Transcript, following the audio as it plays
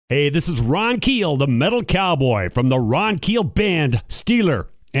Hey, this is Ron Keel, the metal cowboy from the Ron Keel Band, Steeler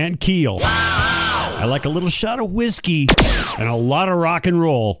and Keel. Wow. I like a little shot of whiskey and a lot of rock and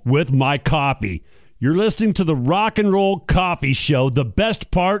roll with my coffee. You're listening to the Rock and Roll Coffee Show. The best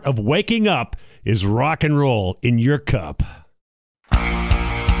part of waking up is rock and roll in your cup. Bringing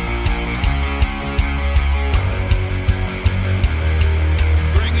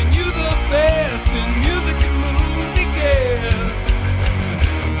you the best in music and movie guests.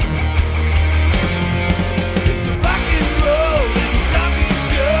 It's the Rock and Roll Coffee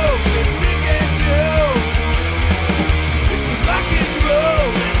Show with Rick and Joe. It's the Rock and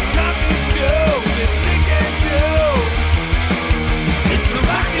Roll Coffee Show with Rick and Joe. It's the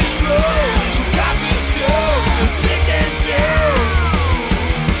Rock and Roll Coffee Show with Rick and Joe.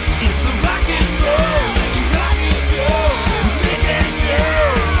 It's the Rock and Roll Coffee Show with Rick and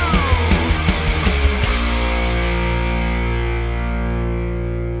Joe.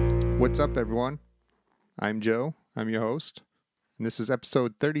 What's up, everyone? I'm Joe. I'm your host, and this is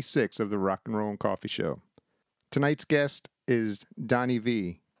episode 36 of the Rock and Roll Coffee Show. Tonight's guest is Donnie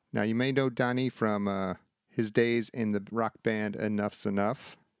V. Now, you may know Donnie from his days in the rock band Enuff's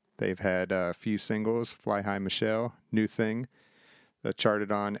Enuff. They've had a few singles, Fly High Michelle, New Thing, that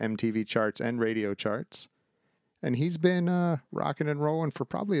charted on MTV charts and radio charts. And he's been rocking and rolling for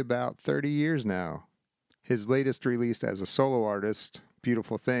probably about 30 years now. His latest release as a solo artist,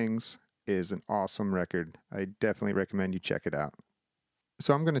 Beautiful Things, is an awesome record. I definitely recommend you check it out.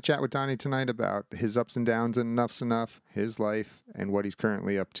 So I'm going to chat with Donnie tonight about his ups and downs in Enuff's Enuff, his life, and what he's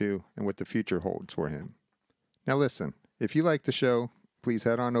currently up to, and what the future holds for him. Now listen, if you like the show, please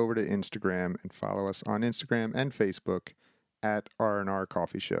head on over to Instagram and follow us on Instagram and Facebook at R&R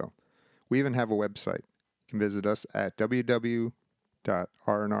Coffee Show. We even have a website. You can visit us at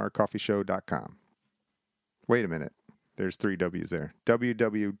www.rnrcoffeeshow.com. Wait a minute. There's 3 W's there.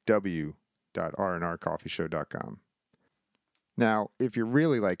 www.rnrcoffeeshow.com. Now, if you're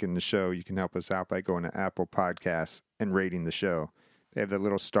really liking the show, you can help us out by going to Apple Podcasts and rating the show. They have that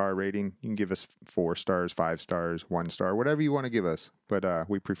little star rating. You can give us 4 stars, 5 stars, 1 star, whatever you want to give us. But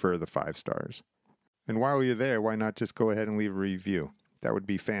we prefer the 5 stars. And while you're there, why not just go ahead and leave a review? That would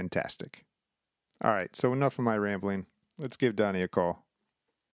be fantastic. All right, so enough of my rambling. Let's give Donnie a call.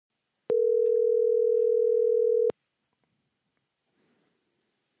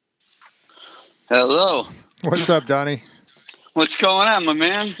 Hello. What's up, Donnie? What's going on, my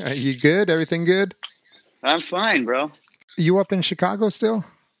man? You good? Everything good? I'm fine, bro. You up in Chicago still?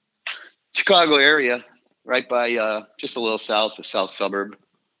 Chicago area, right by just a little south, the south suburb.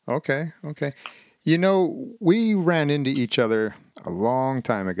 Okay. You know, we ran into each other a long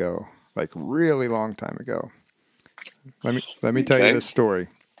time ago, like really long time ago. Let me tell you this story.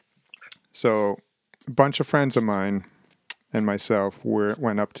 So, a bunch of friends of mine and myself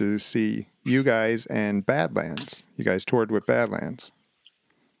went up to see you guys and Badlands. You guys toured with Badlands.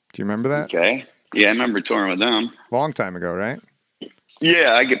 Do you remember that? Okay. Yeah, I remember touring with them. Long time ago, right?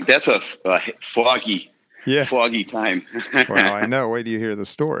 Yeah, that's a foggy time. Well, I know. Wait till you hear the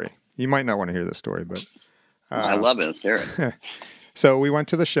story. You might not want to hear the story, but... I love it. Let's hear it. So we went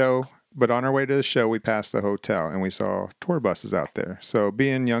to the show, but on our way to the show, we passed the hotel, and we saw tour buses out there. So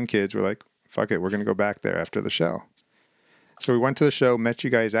being young kids, we're like, fuck it, we're going to go back there after the show. So we went to the show, met you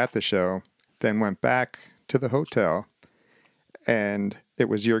guys at the show, then went back to the hotel, and it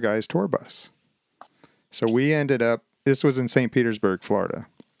was your guys' tour bus. So we ended up, this was in St. Petersburg, Florida.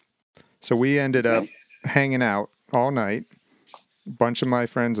 So we ended up hanging out all night, a bunch of my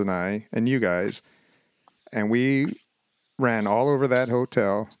friends and I, and you guys, and we ran all over that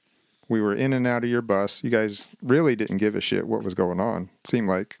hotel. We were in and out of your bus. You guys really didn't give a shit what was going on, it seemed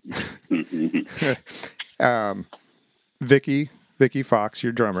like. Vicky Fox,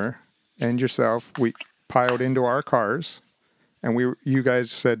 your drummer, and yourself, we piled into our cars, and you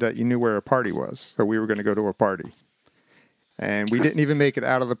guys said that you knew where a party was, so we were going to go to a party. And we didn't even make it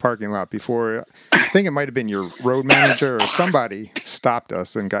out of the parking lot before, I think it might have been your road manager or somebody stopped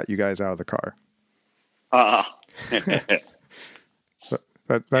us and got you guys out of the car. So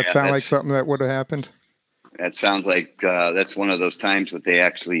that sound like something that would have happened? That sounds like that's one of those times that they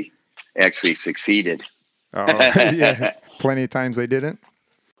actually succeeded. Oh, yeah. Plenty of times they didn't.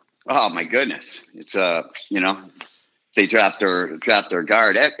 Oh my goodness! It's they dropped their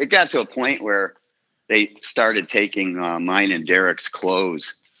guard. It got to a point where they started taking mine and Derek's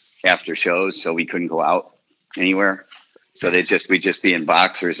clothes after shows, so we couldn't go out anywhere. So we'd just be in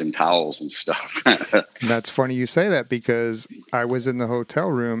boxers and towels and stuff. That's funny you say that, because I was in the hotel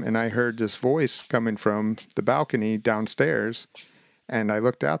room and I heard this voice coming from the balcony downstairs, And I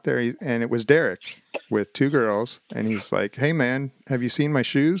looked out there, and it was Derek with two girls. And he's like, "Hey, man, have you seen my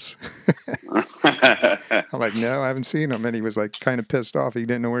shoes?" I'm like, "No, I haven't seen them." And he was like kind of pissed off. He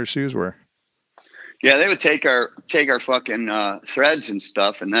didn't know where his shoes were. Yeah, they would take our fucking threads and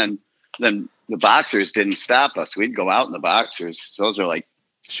stuff, and then the boxers didn't stop us. We'd go out in the boxers. Those are like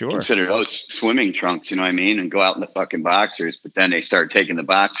consider those swimming trunks, you know what I mean, and go out in the fucking boxers. But then they started taking the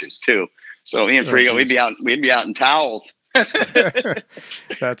boxers too. So me and Frigo, we'd be out in towels.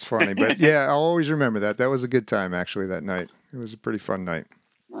 That's funny, but yeah, I'll always remember that. That was a good time actually that night. It was a pretty fun night.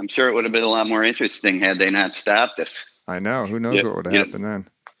 I'm sure it would have been a lot more interesting had they not stopped us. I know. Who knows what would have happened then?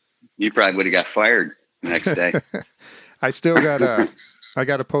 You probably would have got fired the next day. I still got I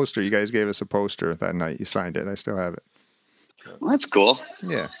got a poster. You guys gave us a poster that night. You signed it. I still have it. Well, that's cool.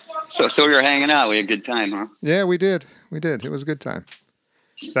 Yeah. So we were hanging out. We had a good time, huh? Yeah, we did. It was a good time.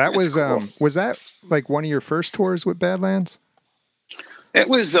 That was cool. Was that like one of your first tours with Badlands? It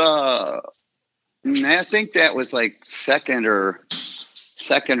was I think that was like second or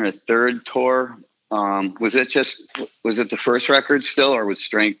third tour. Was it the first record still, or was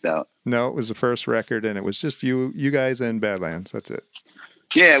Strength out? No, it was the first record, and it was just you guys and Badlands. That's it.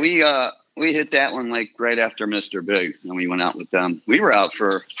 Yeah, we hit that one like right after Mr. Big, and we went out with them. We were out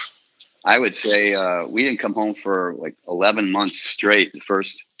for, I would say, we didn't come home for like 11 months straight. The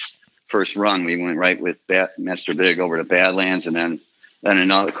first run, we went right with Mr. Big over to Badlands, and then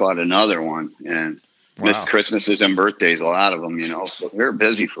caught another one, and missed Christmases and birthdays, a lot of them, you know. So we were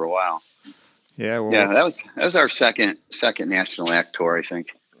busy for a while. Yeah, well, yeah, that was our second national act tour, I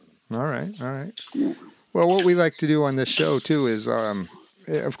think. All right. Yeah. Well, what we like to do on this show too is,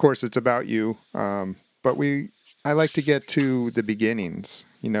 of course, it's about you, but I like to get to the beginnings.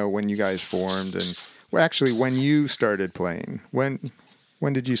 You know, when you guys formed, and well, actually, when you started playing. When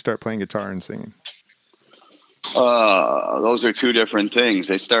did you start playing guitar and singing? Those are two different things.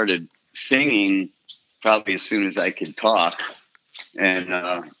 I started singing probably as soon as I could talk,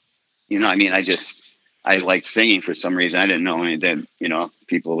 and you know, I mean, I liked singing for some reason. I didn't know anything. You know,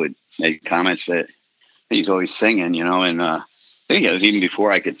 people would make comments that he's always singing, you know, and I think it was even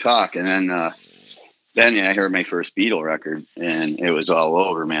before I could talk. And then I heard my first Beatle record, and it was all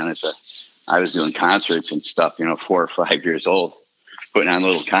over, man. I was doing concerts and stuff, you know, 4 or 5 years old, putting on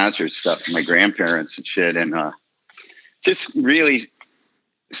little concert stuff with my grandparents and shit. And just really,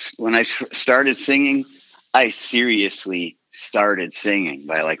 when I started singing, I seriously started singing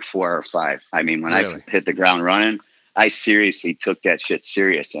by like 4 or 5. I mean, when I hit the ground running, I seriously took that shit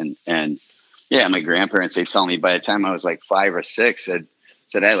serious. And yeah, my grandparents, they told me by the time I was like 5 or 6, said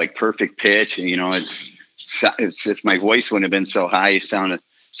I had like perfect pitch, and you know, it's if my voice wouldn't have been so high, it sounded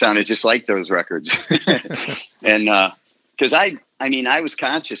just like those records. And because I mean, I was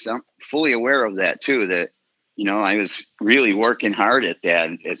conscious, I'm fully aware of that too, that, you know, I was really working hard at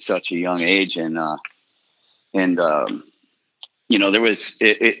that at such a young age, and you know, there was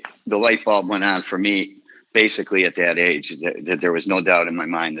the light bulb went on for me basically at that age, that there was no doubt in my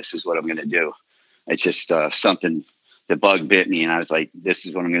mind, this is what I'm going to do. It's just something, the bug bit me, and I was like, this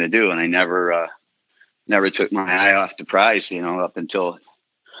is what I'm going to do. And I never took my eye off the prize, you know, up until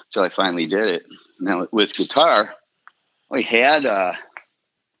I finally did it. Now with guitar, we had an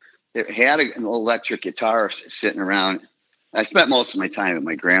electric guitar sitting around. I spent most of my time at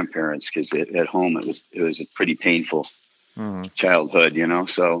my grandparents, because at home it was a pretty painful childhood, you know.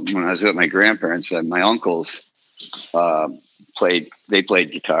 So when I was with my grandparents, my uncles played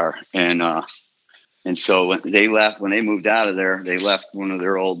guitar, and so when they moved out of there, they left one of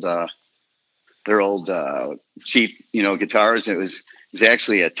their old cheap, you know, guitars. It was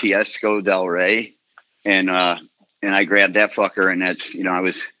actually a Tiesco Del Rey, and I grabbed that fucker, and that's, you know,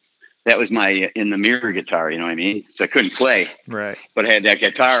 that was my in the mirror guitar, you know what I mean? So I couldn't play, right? But I had that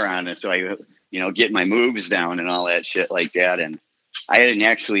guitar on it, so I, you know, get my moves down and all that shit like that. And I hadn't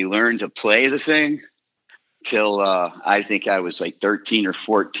actually learned to play the thing till I think I was like 13 or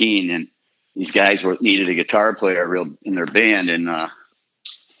 14, and these guys needed a guitar player in their band, and I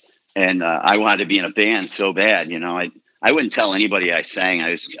wanted to be in a band so bad, you know. I wouldn't tell anybody I sang.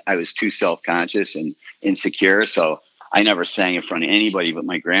 I was too self-conscious and insecure, so I never sang in front of anybody but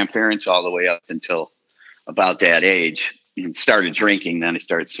my grandparents all the way up until about that age. And started drinking, then I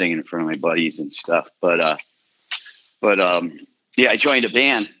started singing in front of my buddies and stuff. But yeah, I joined a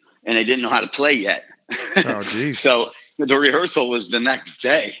band, and I didn't know how to play yet. Oh, geez. So the rehearsal was the next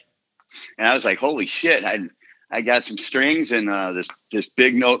day, and I was like, "Holy shit!" I got some strings and this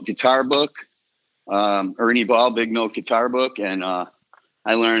big note guitar book, Ernie Ball big note guitar book, and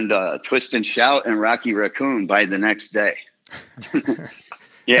I learned Twist and Shout and Rocky Raccoon by the next day.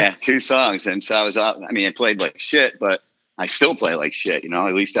 Yeah, 2 songs, and so I was off. I mean, I played like shit, but I still play like shit,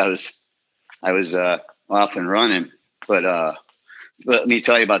 at least I was off and running. But let me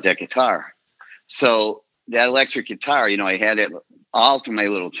tell you about that guitar. So that electric guitar, I had it all through my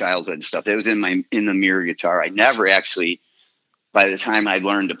little childhood and stuff. It was in the mirror guitar. I never actually, by the time I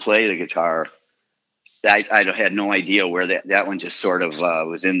learned to play the guitar, I had no idea where that one just sort of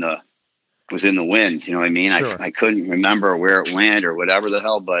was in the wind. You know what I mean? Sure. I couldn't remember where it went or whatever the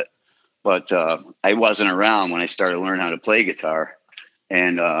hell, but I wasn't around when I started learning how to play guitar.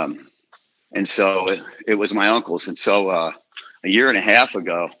 And so it was my uncle's. And so a year and a half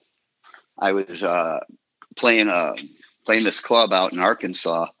ago, I was playing this club out in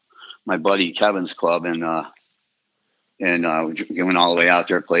Arkansas, my buddy Kevin's club, and we went all the way out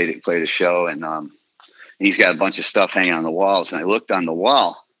there, played a show, and he's got a bunch of stuff hanging on the walls. And I looked on the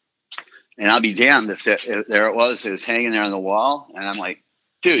wall, and I'll be damned if there it was hanging there on the wall, and I'm like,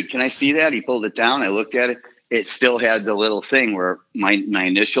 dude, can I see that? He pulled it down. I looked at it. It still had the little thing where my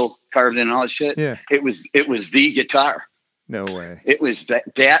initial carved in and all that shit. Yeah. It was the guitar. No way. It was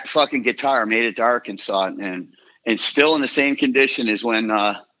that fucking guitar made it to Arkansas, and still in the same condition as when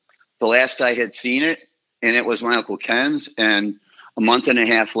the last I had seen it, and it was my Uncle Ken's. And a month and a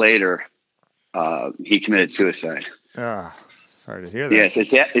half later, he committed suicide. Ah, sorry to hear that. Yes,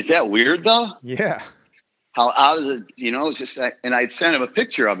 is that weird though? Yeah. How out of the it's just and I'd sent him a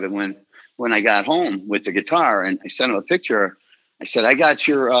picture of it when I got home with the guitar, and I sent him a picture. I said, I got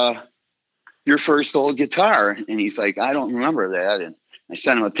your first old guitar. And he's like, I don't remember that. And I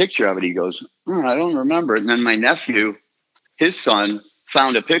sent him a picture of it. He goes, I don't remember it. And then my nephew, his son,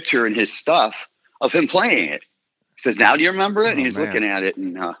 found a picture in his stuff of him playing it. He says, now do you remember it? And he's looking at it.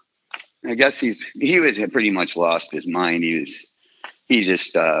 And I guess he was pretty much lost his mind. He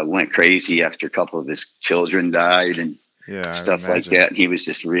just went crazy after a couple of his children died and stuff like that. And he was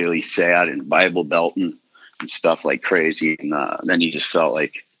just really sad and Bible belting and stuff like crazy. And then he just felt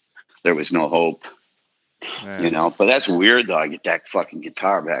like there was no hope, But that's weird though. I get that fucking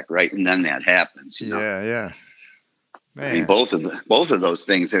guitar back, right? And then that happens. Yeah. Man. I mean, both of those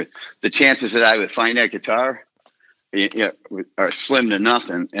things. The chances that I would find that guitar are slim to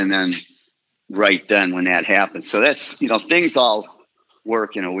nothing. And then right then when that happens, so that's things all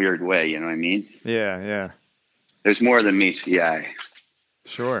work in a weird way. You know what I mean? Yeah. There's more than meets the eye.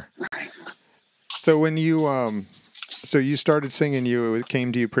 Sure. So when you so you started singing, it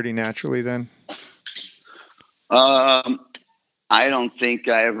came to you pretty naturally then? I don't think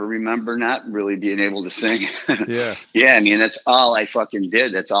I ever remember not really being able to sing. Yeah. Yeah. I mean, that's all I fucking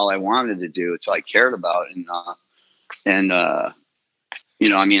did. That's all I wanted to do. It's all I cared about. And I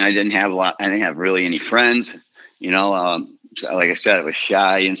mean, I didn't have really any friends, so like I said, I was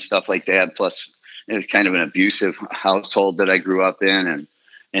shy and stuff like that. Plus it was kind of an abusive household that I grew up in.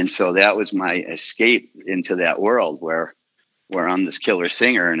 And so that was my escape into that world where I'm this killer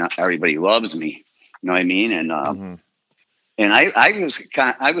singer and everybody loves me. You know what I mean? And, and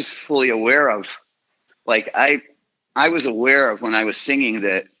I was fully aware of, like, I was aware of when I was singing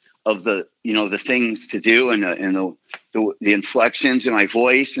the things to do and the inflections in my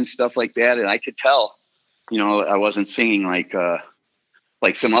voice and stuff like that. And I could tell, I wasn't singing like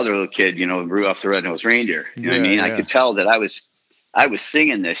some other little kid, Rudolph the Red-Nosed Reindeer. You know what I mean? I could tell that I was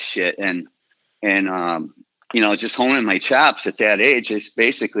singing this shit and just honing my chops at that age. I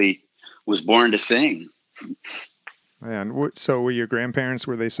basically was born to sing. Man, so were your grandparents,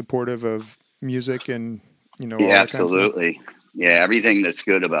 were they supportive of music and, all yeah, that absolutely. Kind of stuff? Yeah. Everything that's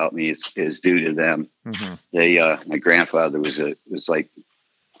good about me is due to them. They, my grandfather was like,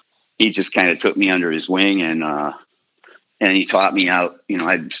 he just kind of took me under his wing and he taught me how,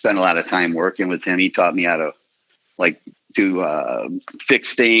 I spent a lot of time working with him. He taught me how to do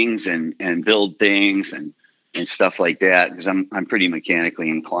fix things and build things and stuff like that, because I'm pretty mechanically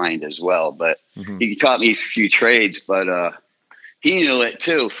inclined as well. But he taught me a few trades, but he knew it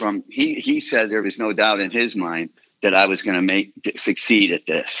too. He said there was no doubt in his mind that I was going to succeed at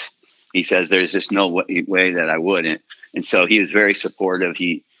this. He says there's just no way that I wouldn't, and so he was very supportive.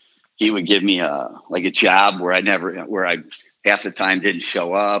 He would give me a job where I half the time didn't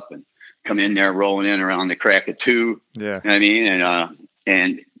show up and come in there rolling in around the crack of 2. Yeah. You know what I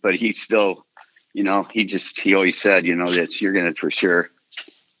mean? But he still, he always said, that you're going to for sure.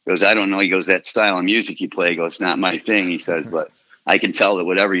 He goes, I don't know. He goes, that style of music you play, he goes, not my thing. He says, but I can tell that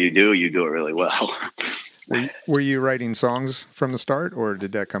whatever you do it really well. Were you writing songs from the start, or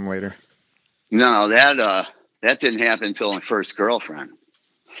did that come later? No, that didn't happen until my first girlfriend.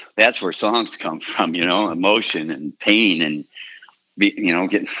 That's where songs come from, emotion and pain and,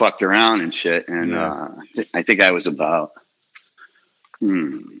 getting fucked around and shit. And I think I was about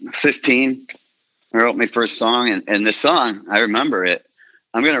 15. I wrote my first song, and the song, I remember it.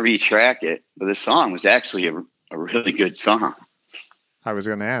 I'm going to retrack it, but the song was actually a really good song. I was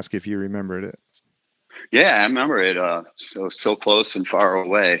going to ask if you remembered it. Yeah, I remember it. So close and far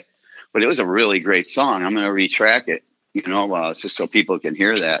away, but it was a really great song. I'm going to retrack it, just so people can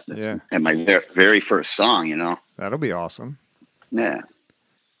hear that. Yeah. And my very first song, That'll be awesome. Yeah.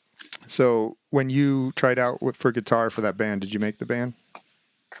 So when you tried out for guitar for that band, did you make the band?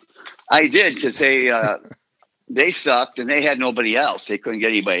 I did, because they sucked and they had nobody else. They couldn't get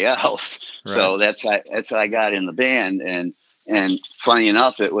anybody else. Right. So that's how I got in the band. And funny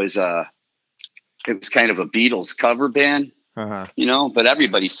enough, it was kind of a Beatles cover band, but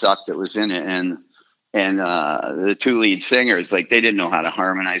everybody sucked that was in it. And the two lead singers, like, they didn't know how to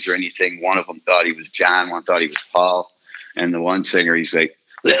harmonize or anything. One of them thought he was John, one thought he was Paul. And the one singer, he's like,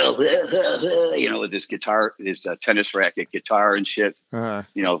 with his guitar, his tennis racket guitar and shit,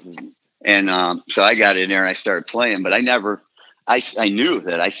 And so I got in there and I started playing, but I knew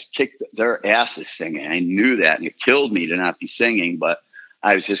that I kicked their asses singing. I knew that, and it killed me to not be singing, but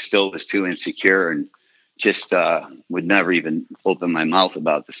I was too insecure and just would never even open my mouth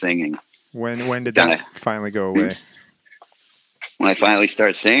about the singing. When did that finally go away? When I finally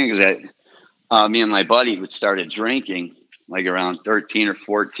started singing, because me and my buddy would started drinking, like around 13 or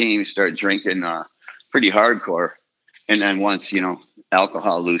 14. We started drinking pretty hardcore. And then once,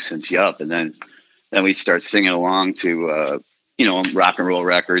 alcohol loosens you up, and then we start singing along to, rock and roll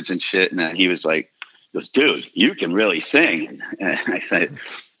records and shit. And then he was like, dude, you can really sing. And I said,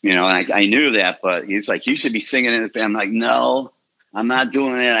 I knew that, but he's like, you should be singing in the band. I'm like, no, I'm not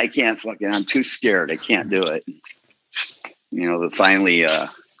doing it. I can't I'm too scared. I can't do it. But finally,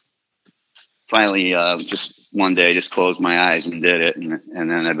 just one day, just closed my eyes and did it. And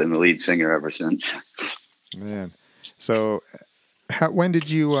then I've been the lead singer ever since. Man. So when did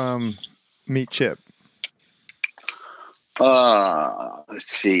you meet Chip? Let's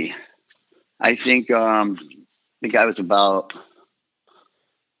see. I think I was about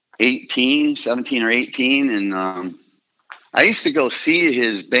 17 or 18. And I used to go see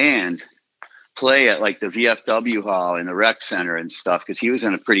his band play at like the VFW hall in the rec center and stuff, because he was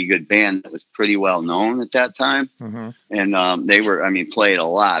in a pretty good band that was pretty well known at that time. Mm-hmm. And they were, played a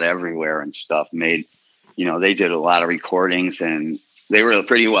lot everywhere and stuff. They did a lot of recordings, and they were a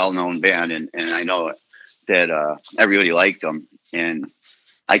pretty well known band. And I know that everybody liked them. And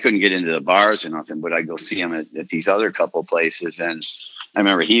I couldn't get into the bars or nothing, but I'd go see him at these other couple places. And I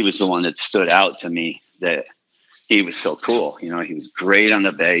remember he was the one that stood out to me, that he was so cool. He was great on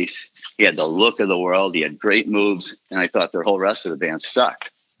the bass. He had the look of the world. He had great moves. And I thought the whole rest of the band sucked.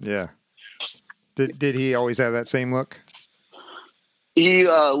 Yeah. Did he always have that same look? He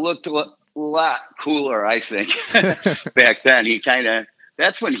looked a lot cooler, I think, back then.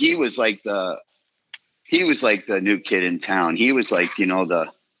 That's when he was like the new kid in town. He was like,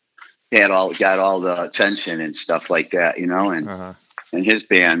 got all the attention and stuff like that, and his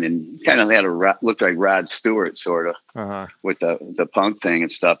band, and kind of looked like Rod Stewart sort of with the punk thing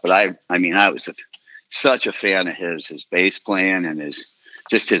and stuff. But I was such a fan of his bass playing and his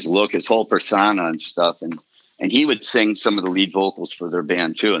look, his whole persona and stuff. And he would sing some of the lead vocals for their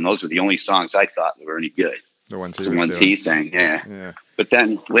band too. And those were the only songs I thought that were any good. The ones he sang. Yeah. But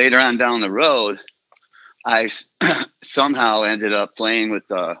then later on down the road, I somehow ended up playing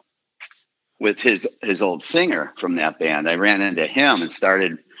with his old singer from that band. I ran into him and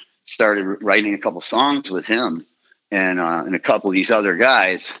started writing a couple songs with him and a couple of these other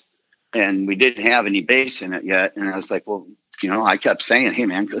guys. And we didn't have any bass in it yet. And I was like, well, I kept saying, hey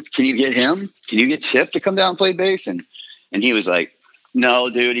man, can you get him? Can you get Chip to come down and play bass? And he was like, no,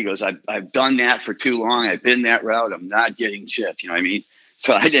 dude. He goes, I've done that for too long. I've been that route. I'm not getting Chip. You know what I mean?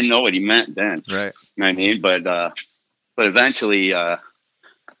 So I didn't know what he meant then. Right. You know what I mean? But eventually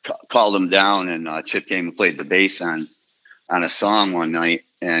called him down, and Chip came and played the bass on a song one night,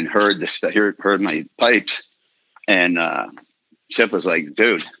 and heard my pipes. And Chip was like,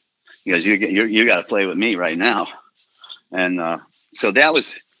 dude, he goes, you got to play with me right now. And so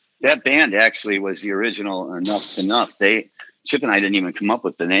that band actually was the original Enuff. Chip and I didn't even come up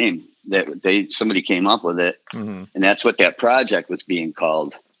with the name. Somebody came up with it, and that's what that project was being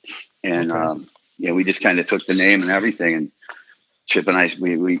called. And we just kind of took the name and everything. And Chip and I,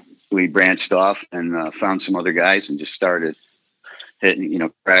 we branched off and found some other guys and just started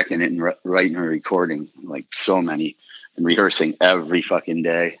hitting, cracking it and writing and recording like so many, and rehearsing every fucking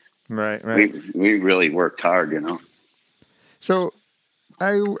day. Right. We really worked hard, So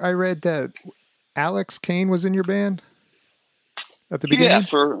I read that Alex Kane was in your band at the beginning? Yeah,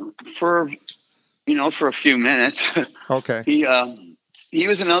 for a few minutes. Okay. He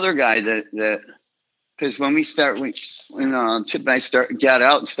was another guy that because when Chip and I got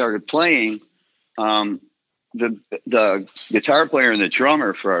out and started playing, the guitar player and the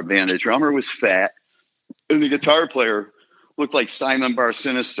drummer for our band, the drummer was fat, and the guitar player looked like Simon Bar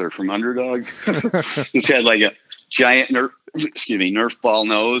Sinister from Underdog. He had like a giant Nerf ball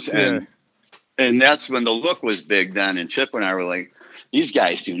nose, and that's when the look was big then. And Chip and I were like, these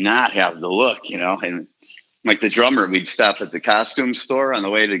guys do not have the look, and like the drummer, we'd stop at the costume store on the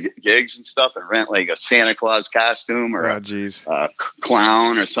way to gigs and stuff and rent like a Santa Claus costume or a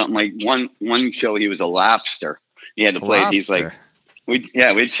clown or something. Like one show, he was a lobster. He had to play. He's like,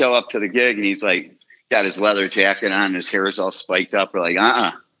 we'd show up to the gig and he's like, got his leather jacket on, his hair is all spiked up. We're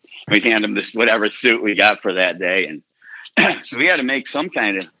like, We'd hand him this whatever suit we got for that day, and so we had to make some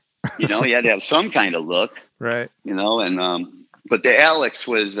kind of, you had to have some kind of look, right? And but the Alex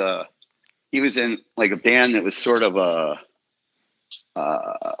was. He was in like a band that was sort of I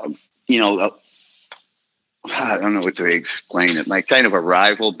don't know what to explain it, like kind of a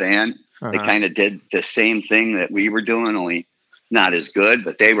rival band. They kind of did the same thing that we were doing, only not as good,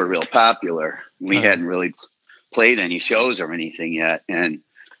 but they were real popular. We hadn't really played any shows or anything yet. And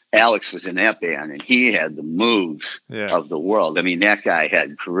Alex was in that band and he had the moves of the world. I mean, that guy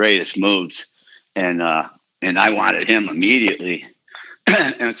had greatest moves, and I wanted him immediately.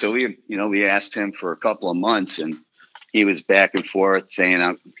 And so we asked him for a couple of months, and he was back and forth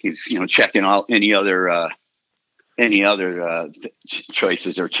saying he's checking out any other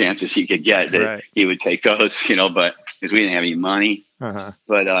choices or chances he could get that he would take those, but because we didn't have any money. But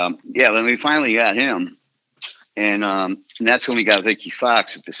when we finally got him, and that's when we got Vicky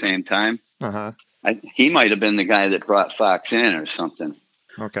Fox at the same time. He might have been the guy that brought Fox in or something.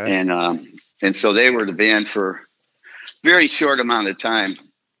 Okay. And so they were the band for very short amount of time,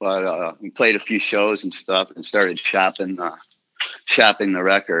 but we played a few shows and stuff and started shopping the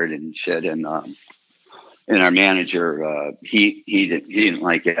record and shit. And our manager, he didn't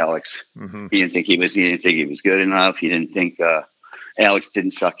like Alex. He didn't think he was good enough. He didn't think Alex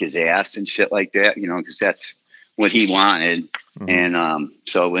didn't suck his ass and shit like that, because that's what he wanted. And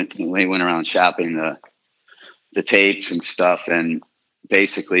so when we went around shopping the tapes and stuff, and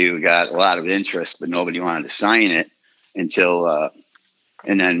basically we got a lot of interest, but nobody wanted to sign it. Until,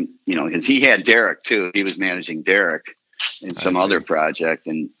 and then, because he had Derek too. He was managing Derek in some other project.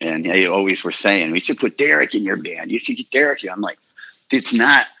 And they always were saying, we should put Derek in your band. You should get Derek here. I'm like,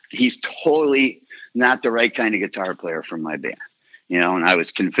 he's totally not the right kind of guitar player for my band, and I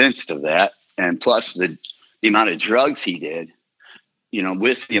was convinced of that. And plus the amount of drugs he did,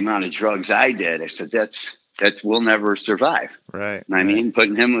 with the amount of drugs I did, I said, we'll never survive. Right. And I mean,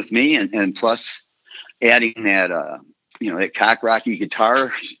 putting him with me and plus adding that, that cock rocky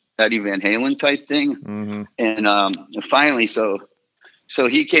guitar, Eddie Van Halen type thing. And finally, so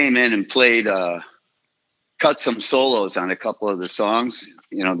he came in and played, cut some solos on a couple of the songs.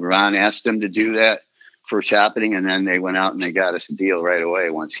 Ron asked him to do that for shopping, and then they went out and they got us a deal right away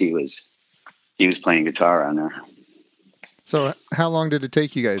once he was playing guitar on there. So how long did it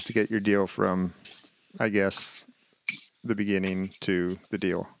take you guys to get your deal from, I guess, the beginning to the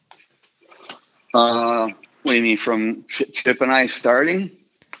deal? What do you mean, from Chip and I starting?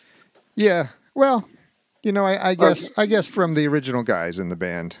 Yeah. Well, I guess from the original guys in the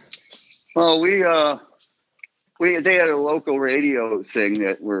band. Well, they had a local radio thing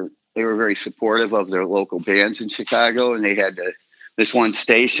that they were very supportive of their local bands in Chicago, and they had this one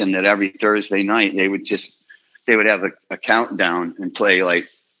station that every Thursday night they would have a countdown and play, like,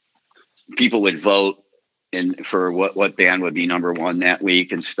 people would vote for what band would be number one that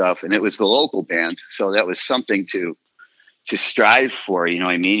week and stuff. And it was the local band. So that was something to strive for, you know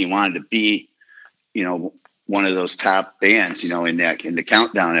what I mean? You wanted to be, one of those top bands, in the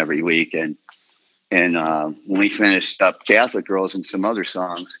countdown every week. And when we finished up Catholic Girls and some other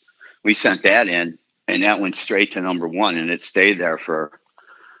songs, we sent that in, and that went straight to number one, and it stayed there for,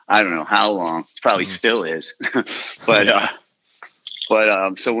 I don't know how long. It probably still is.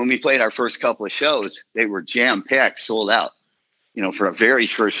 But so when we played our first couple of shows, they were jam packed, sold out, for our very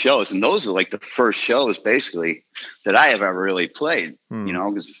first shows. And those are like the first shows basically that I have ever really played,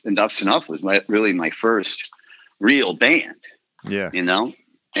 because Enuff was really my first real band,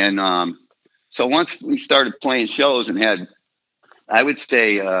 And so once we started playing shows and had, I would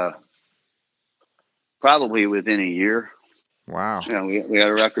say, probably within a year. Wow. We got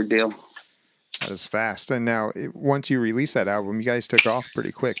a record deal. That is fast. And now, once you released that album, you guys took off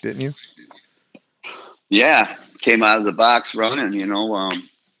pretty quick, didn't you? Yeah. Came out of the box running,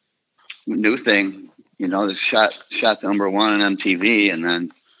 new thing, shot number one on MTV.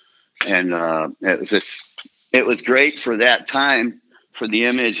 And it was great for that time, for the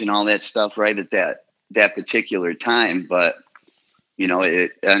image and all that stuff right at that particular time, but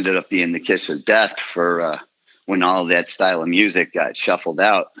it ended up being the kiss of death for when all of that style of music got shuffled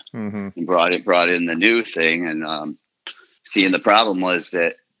out and brought in the new thing. And seeing the problem was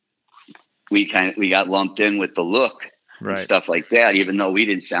that we got lumped in with the look and stuff like that, even though we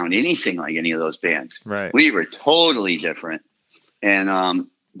didn't sound anything like any of those bands. Right. We were totally different, and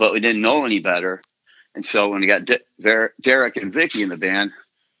but we didn't know any better. And so when we got Derek and Vicky in the band,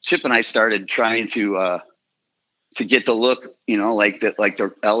 Chip and I started trying to get the look, like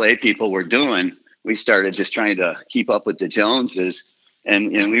the LA people were doing. We started just trying to keep up with the Joneses,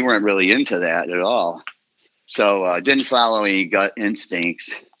 and we weren't really into that at all. So didn't follow any gut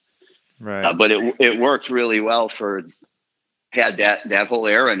instincts, right? But it worked really well had that whole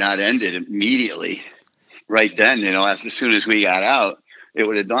era not ended immediately, right then. As soon as we got out, it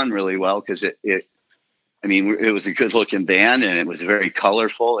would have done really well because it was a good looking band and it was very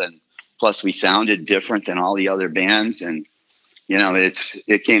colorful, and plus we sounded different than all the other bands, and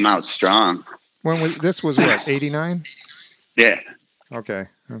it came out strong. This was what, 89? Yeah. Okay.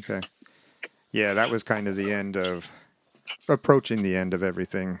 Yeah, that was kind of approaching the end of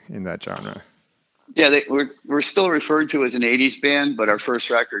everything in that genre. Yeah, we're still referred to as an 80s band, but our first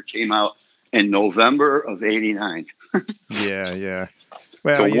record came out in November of 89. Yeah.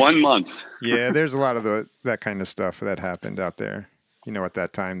 Well, so 1 month. Yeah, there's a lot of that kind of stuff that happened out there. At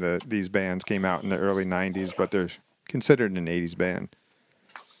that time, these bands came out in the early 90s, but they're considered an 80s band.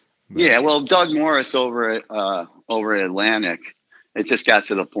 But, yeah, well, Doug Morris over at Atlantic, it just got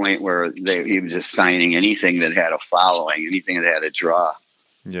to the point where he was just signing anything that had a following, anything that had a draw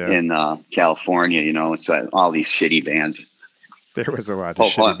in California, so all these shitty bands. There was a lot of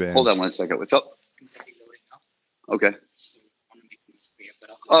shitty bands. Hold on 1 second. What's up? Okay.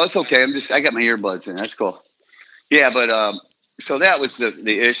 Oh, it's okay. I got my earbuds in. That's cool. Yeah, but so that was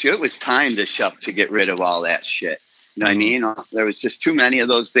the issue. It was time to get rid of all that shit. You know what I mean? There was just too many of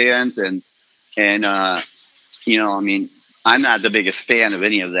those bands, and I'm not the biggest fan of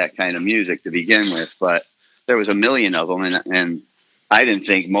any of that kind of music to begin with, but there was a million of them, and I didn't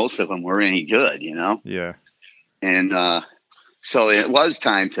think most of them were any good, Yeah. And so it was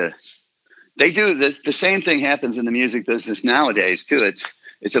time to. They do this. The same thing happens in the music business nowadays too.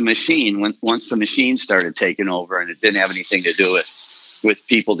 It's a machine. Once the machine started taking over, and it didn't have anything to do with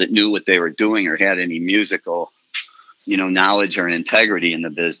people that knew what they were doing or had any musical, knowledge or integrity in the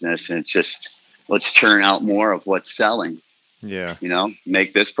business. And it's just, let's churn out more of what's selling. Yeah.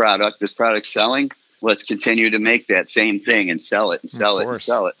 Make this product selling. Let's continue to make that same thing and sell it and sell it and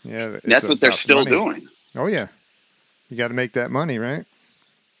sell it. Yeah. That's what they're still doing. Oh yeah. You got to make that money, right?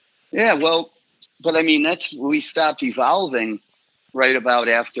 Yeah. Well, but we stopped evolving right about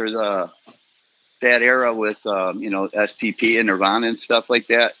after that era with STP and Nirvana and stuff like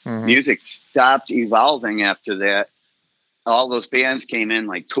that. Music stopped evolving after that. All those bands came in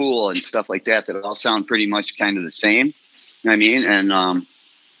like Tool and stuff like that all sound pretty much kind of the same. And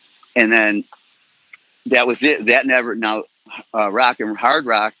then that was it. That never rock and hard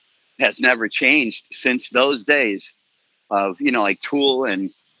rock has never changed since those days of like Tool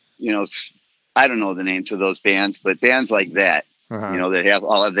and I don't know the names of those bands, but bands like that. That have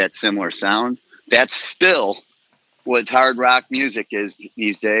all of that similar sound. That's still what hard rock music is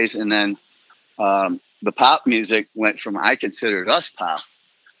these days. And then the pop music went from, I considered us pop,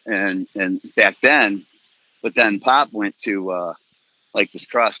 and back then, but then pop went to like this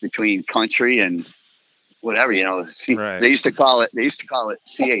cross between country and whatever. They used to call it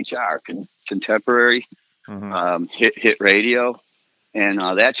CHR, contemporary hit radio, and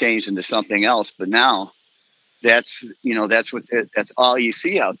that changed into something else. But now. That's all you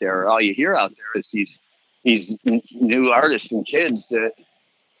see out there, or all you hear out there is these new artists and kids that,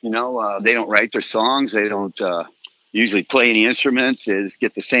 they don't write their songs. They don't usually play any instruments. They just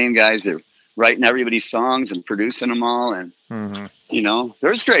get the same guys that are writing everybody's songs and producing them all. And,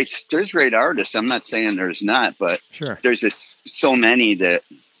 there's great artists. I'm not saying there's not, but sure. There's just so many that,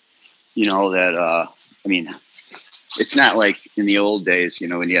 it's not like in the old days,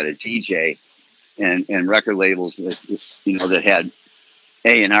 when you had a DJ and record labels that had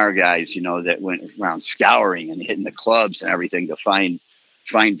A&R guys, that went around scouring and hitting the clubs and everything to find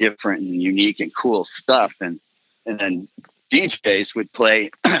different and unique and cool stuff. And then DJs would play,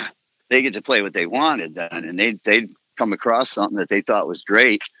 they get to play what they wanted then. And they'd come across something that they thought was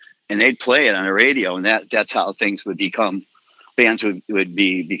great and they'd play it on the radio. And that's how things would become, bands would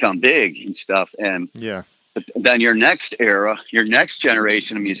become big and stuff. And yeah, but then your next era, your next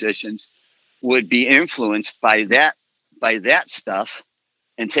generation of musicians would be influenced by that stuff,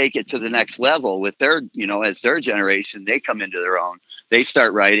 and take it to the next level with their, as their generation, they come into their own. They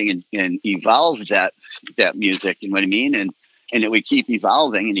start writing and evolve that music, you know what I mean? And it would keep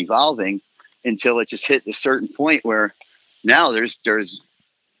evolving and evolving until it just hit a certain point where now there's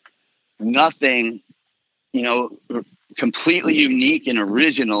nothing, completely unique and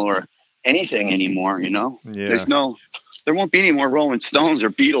original or anything anymore, Yeah. There won't be any more Rolling Stones or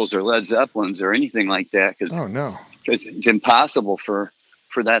Beatles or Led Zeppelins or anything like that. Oh, no. Because it's impossible for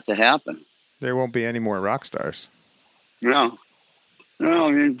that to happen. There won't be any more rock stars. No,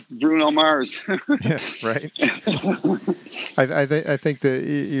 I mean, Bruno Mars. Yeah, right. I think that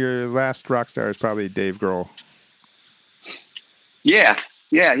your last rock star is probably Dave Grohl. Yeah,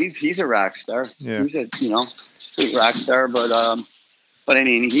 he's a rock star. Yeah. He's a big rock star, but I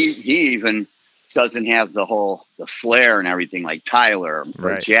mean, he even doesn't have the flair and everything like Tyler or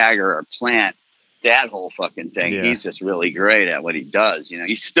Right. Jagger or Plant. That whole fucking thing. Yeah. He's just really great at what he does.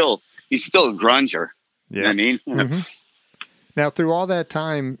 He's still a grunger. Yeah. You know what I mean? Mhm. Now, through all that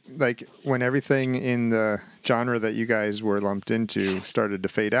time, like when everything in the genre that you guys were lumped into started to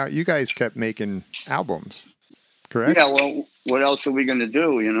fade out, you guys kept making albums, correct? Yeah. Well, what else are we going to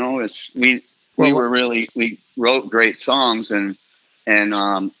do? We wrote great songs and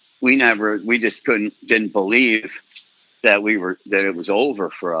we just didn't believe that it was over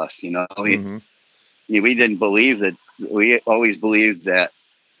for us. Mhm. We didn't believe that. We always believed that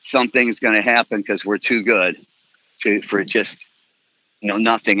something's going to happen because we're too good for just,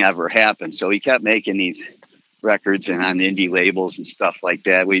 nothing ever happened. So we kept making these records and on indie labels and stuff like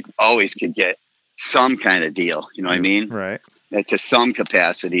that. We always could get some kind of deal, you know what I mean? Right. To some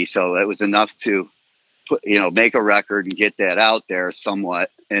capacity. So it was enough to make a record and get that out there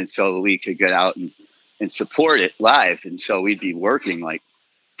somewhat. And so we could get out and support it live. And so we'd be working like,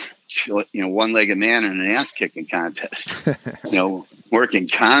 one-legged man in an ass-kicking contest, working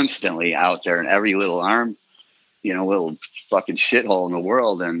constantly out there in every little arm, little fucking shithole in the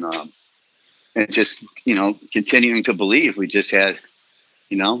world. And just, continuing to believe we just had,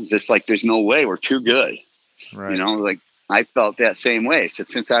 just like, there's no way, we're too good. Right. Like I felt that same way. So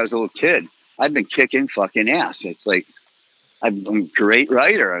since I was a little kid, I've been kicking fucking ass. It's like, I'm a great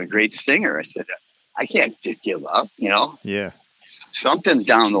writer, a great singer. I said, I can't give up, Yeah. Something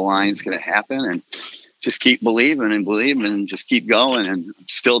down the line is going to happen, and just keep believing and just keep going. And I'm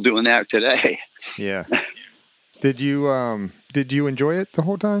still doing that today. Yeah. Did you enjoy it the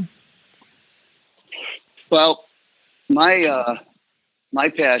whole time? Well, my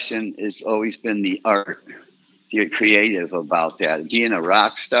passion has always been the art, the creative about that. Being a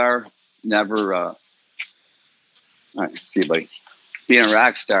rock star, never. All right, see you, buddy. Being a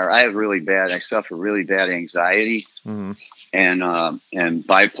rock star, I suffer really bad anxiety. Mm-hmm. And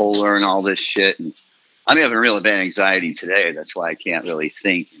bipolar and all this shit. And I'm having really bad anxiety today. That's why I can't really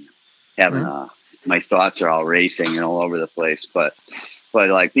think. My thoughts are all racing and all over the place. But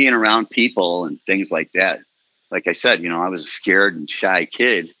like being around people and things like that. Like I said, I was a scared and shy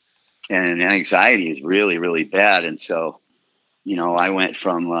kid, and anxiety is really, really bad. And so, I went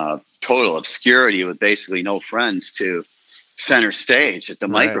from total obscurity with basically no friends to center stage at the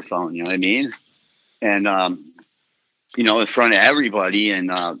microphone. You know what I mean? And in front of everybody,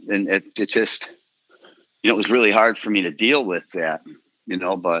 and it just, it was really hard for me to deal with that,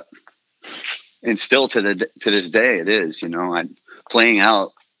 but, and still to this day it is, I'm playing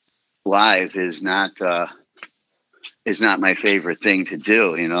out live is not my favorite thing to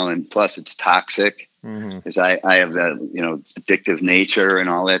do, and plus it's toxic because I have that, addictive nature and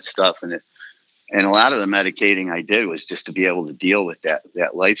all that stuff. And a lot of the medicating I did was just to be able to deal with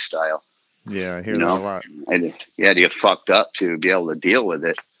that lifestyle. Yeah, I hear that a lot. You had to get fucked up to be able to deal with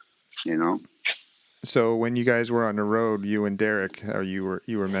it, So when you guys were on the road, you and Derek, you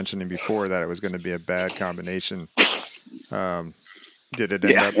were mentioning before that it was going to be a bad combination. Did it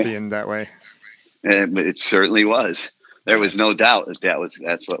end up being that way? It certainly was. There was no doubt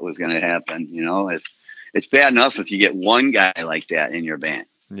that's what was going to happen. It's bad enough if you get one guy like that in your band.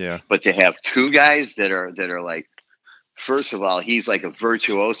 Yeah. But to have two guys that are like, first of all, he's like a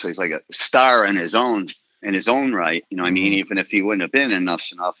virtuoso. He's like a star in his own right. I mean, even if he wouldn't have been enough,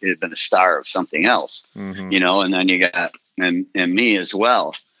 he'd have been a star of something else, and then you got, and me as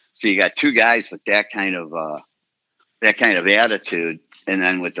well. So you got two guys with that kind of attitude. And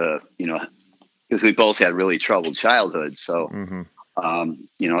then with because we both had really troubled childhoods. So,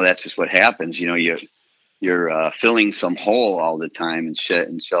 that's just what happens. You're filling some hole all the time and shit.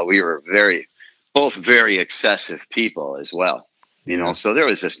 And so we were both very excessive people as well, so there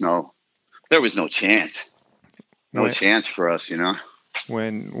was no chance, chance for us,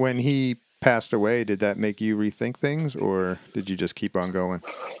 When he passed away, did that make you rethink things, or did you just keep on going?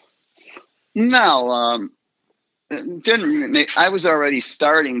 No, it didn't. I was already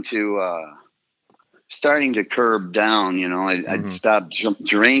starting to curb down. You know, I'd stopped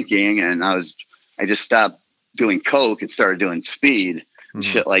drinking, and I just stopped doing coke and started doing speed and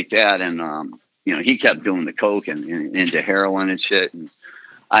shit like that. And you know, he kept doing the coke and into heroin and shit. And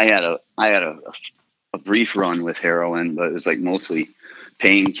I had a brief run with heroin, but it was like mostly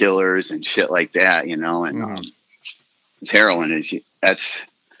painkillers and shit like that, you know. And heroin is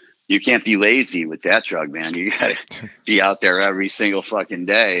you can't be lazy with that drug, man. You gotta be out there every single fucking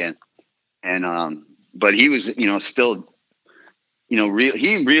day. And but he was, you know, still, you know,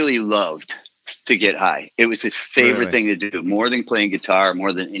 he really loved to get high. It was his favorite thing to do, more than playing guitar,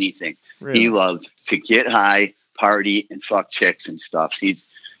 more than anything. Really? He loved to get high, party, and fuck chicks and stuff.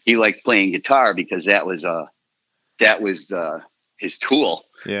 He liked playing guitar because that was his tool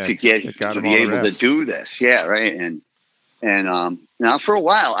to be able to do this. Yeah, right. And now for a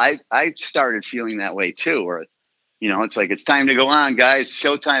while, I started feeling that way too, where, you know, it's like, it's time to go on, guys.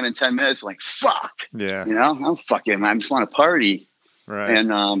 Showtime in 10 minutes. I'm like, fuck. Yeah. You know, I'm fucking, I just want to party. Right.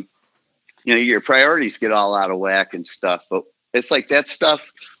 And, you know, your priorities get all out of whack and stuff. But it's like that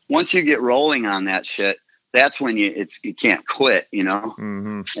stuff, once you get rolling on that shit, that's when you can't quit, you know?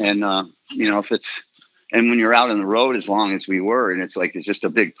 And, you know, and when you're out on the road as long as we were, and it's like, it's just a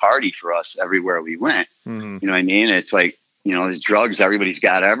big party for us everywhere we went. You know what I mean? It's like, you know, there's drugs, everybody's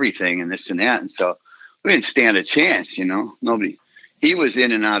got everything and this and that. And so we didn't stand a chance, you know, he was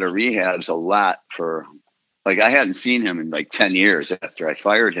in and out of rehabs a lot for, like, I hadn't seen him in like 10 years after I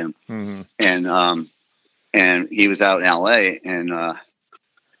fired him. And he was out in LA, and,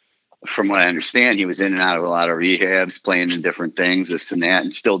 from what I understand, he was in and out of a lot of rehabs, playing in different things, this and that,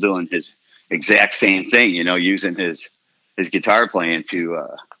 and still doing his exact same thing, you know, using his guitar playing to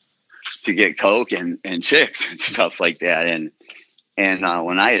get coke and chicks and stuff like that. And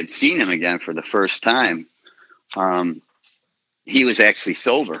when I had seen him again for the first time, he was actually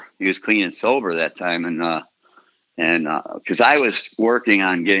sober. He was clean and sober that time. And cause I was working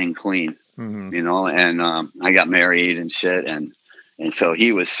on getting clean, you know, and I got married and shit. And so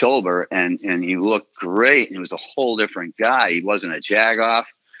he was sober and he looked great. And he was a whole different guy. He wasn't a jagoff,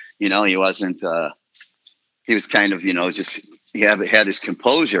 you know, he wasn't, he was kind of, you know, just, he had his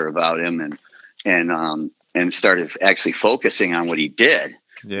composure about him and started actually focusing on what he did.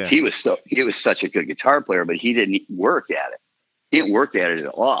 Yeah. He was such a good guitar player, but he didn't work at it. He didn't work at it at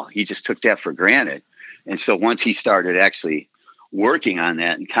all. He just took that for granted. And so once he started actually working on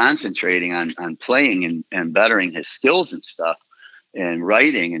that and concentrating on playing and bettering his skills and stuff and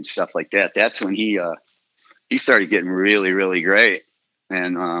writing and stuff like that, that's when he started getting really, really great.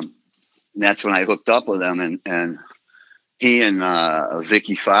 And that's when I hooked up with him, and he and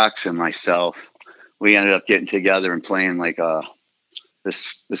Vicky Fox and myself, we ended up getting together and playing like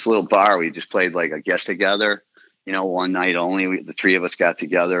this little bar. We just played like a get together, you know, one night only. The three of us got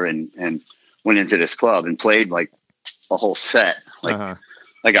together and went into this club and played like a whole set, like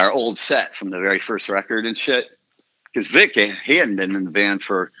our old set from the very first record and shit. Because Vic, he hadn't been in the band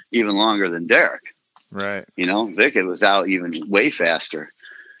for even longer than Derek. Right. You know, Vic was out even way faster.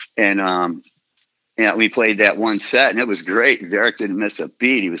 And yeah, we played that one set and it was great. Derek didn't miss a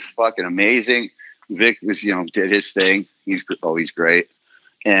beat. He was fucking amazing. Vic was, you know, did his thing. He's always great.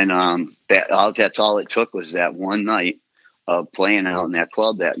 And that's all it took was that one night of playing out in that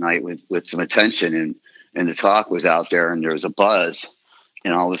club that night with some attention, and the talk was out there and there was a buzz.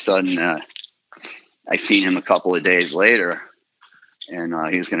 And all of a sudden, I seen him a couple of days later, and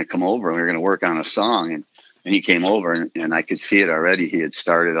he was going to come over and we were going to work on a song. And he came over and I could see it already. He had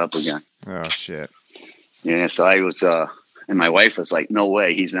started up again. Oh, shit. Yeah. So I was, and my wife was like, no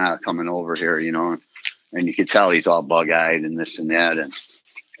way, he's not coming over here, you know? And you could tell he's all bug eyed and this and that.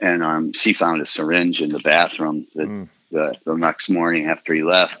 And she found a syringe in the bathroom the next morning after he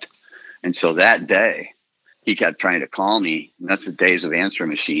left. And so that day he kept trying to call me. And that's the days of answering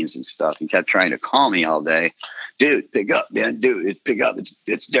machines and stuff. He kept trying to call me all day. Dude, pick up, man. Dude, pick up.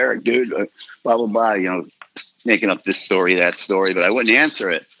 It's Derek, dude. Blah, blah, blah. You know, making up this story, that story, but I wouldn't answer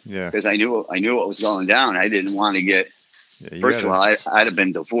it. Yeah. Because I knew what was going down. I didn't want to get, first of all, I'd have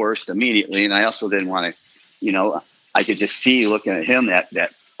been divorced immediately. And I also didn't want to, you know, I could just see looking at him, that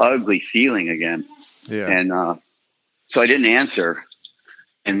ugly feeling again. Yeah. And so I didn't answer.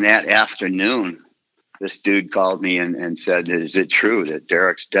 And that afternoon, this dude called me and said, is it true that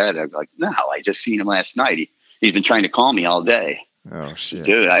Derek's dead? I'm like, no, I just seen him last night. He's been trying to call me all day. Oh, shit.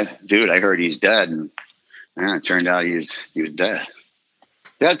 Dude, I heard he's dead. And it turned out he was dead.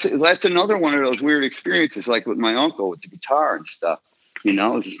 That's another one of those weird experiences, like with my uncle with the guitar and stuff. You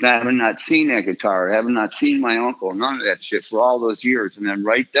know, just having not seen that guitar, having not seen my uncle, none of that shit for all those years. And then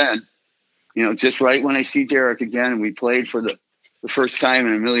right then, you know, just right when I see Derek again and we played for the first time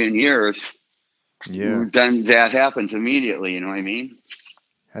in a million years, then that happens immediately. You know what I mean?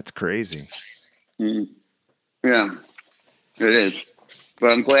 That's crazy. Yeah, it is.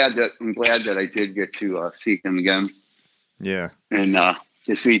 But I'm glad that I did get to see him again. Yeah. And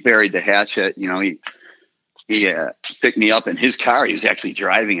just he buried the hatchet. You know, he picked me up in his car. He was actually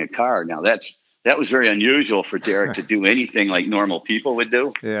driving a car. Now that was very unusual for Derek to do anything like normal people would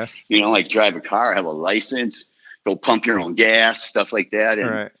do. Yeah. You know, like drive a car, have a license, go pump your own gas, stuff like that.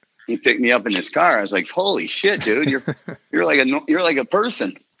 And he picked me up in his car. I was like, "Holy shit, dude! You're like a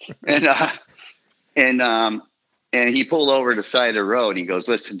person." And he pulled over to the side of the road. He goes,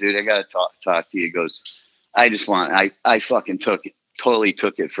 "Listen, dude, I got to talk to you." He goes, I fucking totally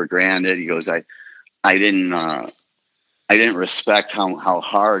took it for granted. He goes, I didn't respect how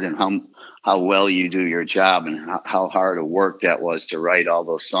hard and how well you do your job and how hard a work that was to write all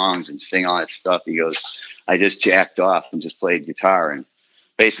those songs and sing all that stuff. He goes, I just jacked off and just played guitar, and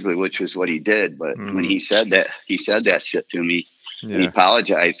basically, which was what he did. But when he said that shit to me, and he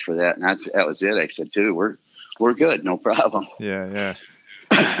apologized for that. And that was it. I said, dude, we're good. No problem. Yeah.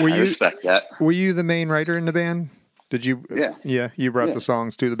 I respect that. Were you the main writer in the band? Did you? Yeah. Yeah. You brought the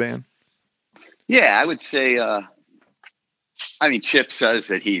songs to the band? Yeah, I would say, I mean, Chip says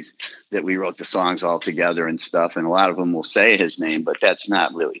that we wrote the songs all together and stuff. And a lot of them will say his name, but that's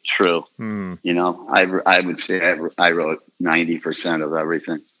not really true. You know, I would say I wrote 90% of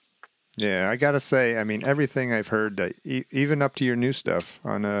everything. Yeah, I got to say, I mean, everything I've heard, even up to your new stuff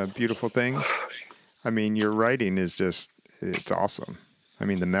on Beautiful Things, I mean, your writing is just, it's awesome. I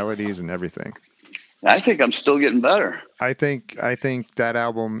mean, the melodies and everything. I think I'm still getting better. I think that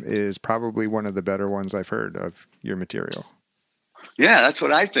album is probably one of the better ones I've heard of your material. Yeah, that's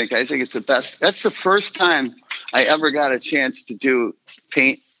what I think. I think it's the best. That's the first time I ever got a chance to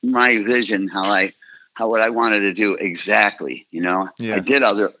paint my vision, what I wanted to do exactly. You know, I did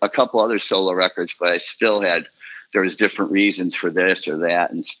a couple other solo records, but I still there was different reasons for this or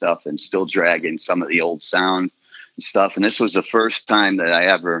that and stuff, and still dragging some of the old sound and stuff. And this was the first time that I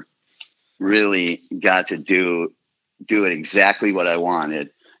ever really got to do it exactly what I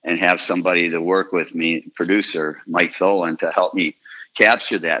wanted and have somebody to work with me, producer Mike Tholen, to help me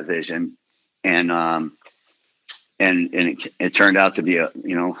capture that vision. And it turned out to be a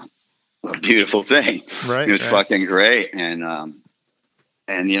beautiful thing. Right. It was fucking great. And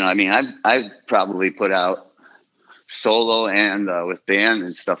you know, I mean, I've probably put out solo and with band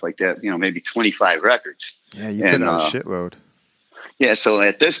and stuff like that, you know, maybe 25 records. Yeah, you put out a shitload. Yeah, so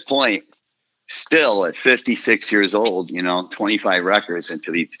at this point, still at 56 years old, you know, 25 records, and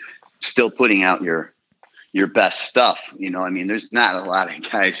to be still putting out your best stuff, you know, I mean, there's not a lot of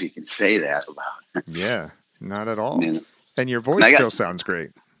guys you can say that about. Yeah, not at all. You know, and your voice still sounds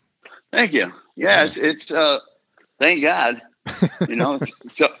great. Thank you. Yeah, it's thank God, you know,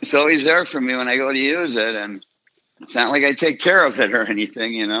 it's always there for me when I go to use it, and it's not like I take care of it or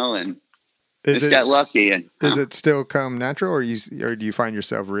anything, you know, and got lucky. And does it still come natural, or do you find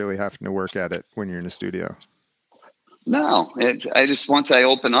yourself really having to work at it when you're in the studio? No, I just, once I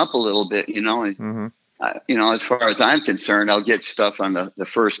open up a little bit, you know, and, you know, as far as I'm concerned, I'll get stuff on the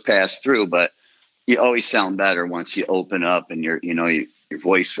first pass through, but you always sound better once you open up and your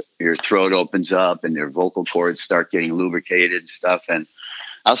voice, your throat opens up and your vocal cords start getting lubricated and stuff. And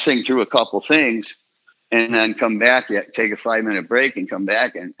I'll sing through a couple things and then come back, take a 5-minute break and come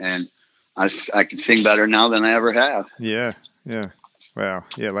back, and I can sing better now than I ever have. Yeah. Wow.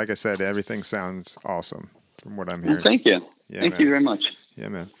 Yeah, like I said, everything sounds awesome from what I'm hearing. Well, thank you. Yeah, thank you very much. Yeah,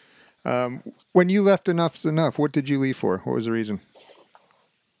 man. When you left Enuff's Enough, what did you leave for? What was the reason?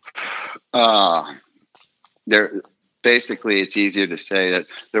 Basically, it's easier to say that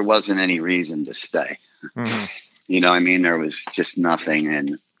there wasn't any reason to stay. You know, I mean, there was just nothing,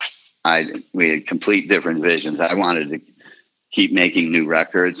 and we had complete different visions. I wanted to keep making new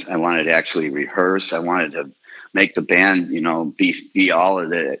records. I wanted to actually rehearse. I wanted to make the band, you know, be all of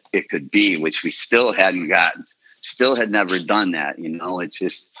that it could be, which we still hadn't gotten. Still had never done that, you know. It's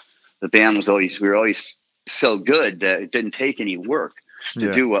just the band we were always so good that it didn't take any work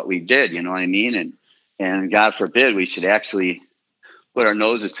to do what we did, you know what I mean? And God forbid we should actually put our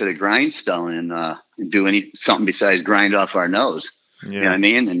noses to the grindstone and do something besides grind off our nose. You know what I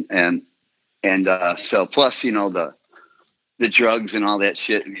mean? And so plus, you know, the drugs and all that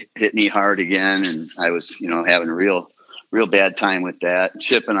shit hit me hard again. And I was, you know, having a real bad time with that.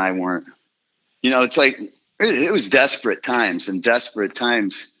 Chip and I weren't, you know, it's like, it was desperate times, and desperate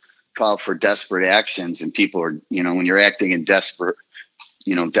times call for desperate actions. And people are, you know, when you're acting in desperate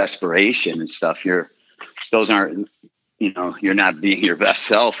desperation and stuff. Those aren't, you're not being your best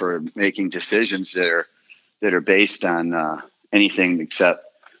self or making decisions that are based on anything except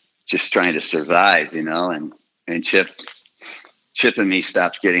just trying to survive, and Chip and me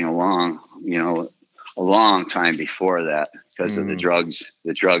stopped getting along, a long time before that because of the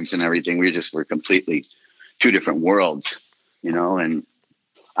drugs and everything. We're completely two different worlds, and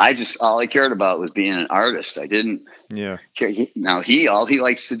all I cared about was being an artist. I didn't care. All he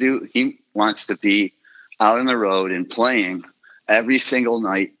likes to do, he wants to be out on the road and playing every single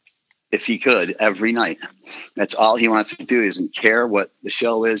night. If he could, every night. That's all he wants to do. He doesn't care what the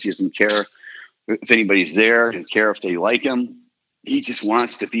show is. He doesn't care if anybody's there. He doesn't care if they like him. He just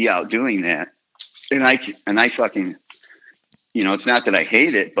wants to be out doing that. And I fucking, it's not that I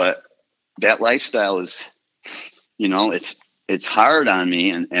hate it, but that lifestyle is, it's hard on me,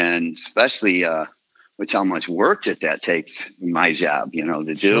 and especially with how much work that takes in my job, to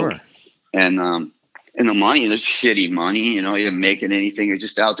do. Sure. And the money, there's shitty money, you're making anything. You're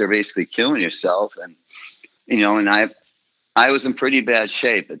just out there basically killing yourself. And, and I was in pretty bad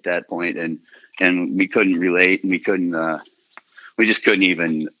shape at that point, and we couldn't relate, and we just couldn't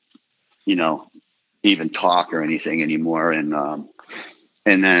even, even talk or anything anymore. And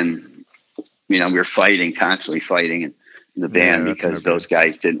then, we were constantly fighting in the band because those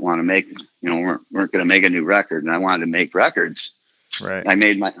guys didn't want to make, weren't going to make a new record, and I wanted to make records. Right. I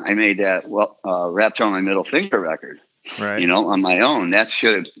made that Wrapped Around My Middle Finger record, right. On my own. That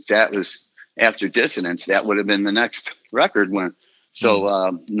was after Dissonance. That would have been the next record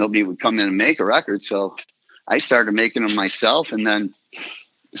nobody would come in and make a record. So I started making them myself. And then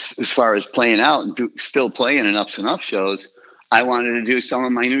as far as playing out and still playing Enuff Enuff shows, I wanted to do some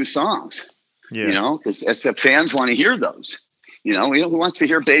of my new songs, because the fans want to hear those. Who wants to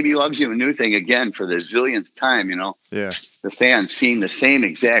hear Baby Loves You, a new thing again for the zillionth time, Yeah. The fans seen the same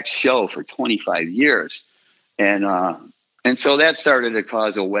exact show for 25 years. And so that started to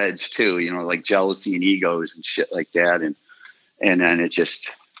cause a wedge too, like jealousy and egos and shit like that. And then it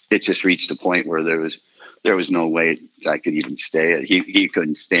just reached a point where there was no way I could even stay. He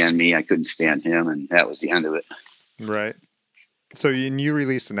couldn't stand me. I couldn't stand him. And that was the end of it. Right. So you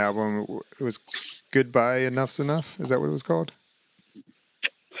released an album. It was Goodbye Enuff's Enuff. Is that what it was called?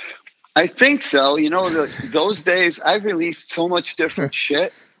 I think so. Those days I've released so much different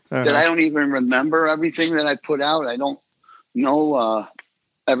shit that I don't even remember everything that I put out. I don't know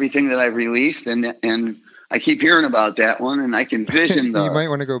everything that I've released, and I keep hearing about that one, and I can vision you might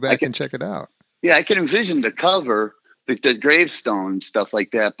want to go back and check it out. Yeah, I can envision the cover, the gravestone stuff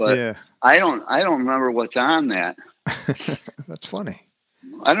like that, but I don't remember what's on that. That's funny.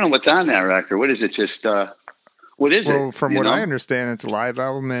 I don't know what's on that record. What is it? Just what is it? Well, from what I understand, it's a live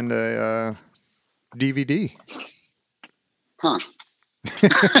album and a DVD. Huh.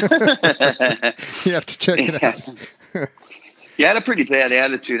 You have to check it out. You had a pretty bad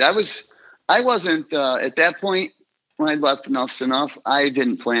attitude. I wasn't at that point when I left Enuff Enuff. I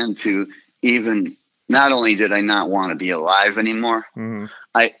didn't plan to even. Not only did I not want to be alive anymore,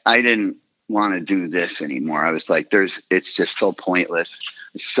 I didn't want to do this anymore. I was like, it's just so pointless.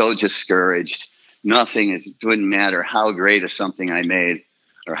 It's so discouraged. It wouldn't matter how great of something I made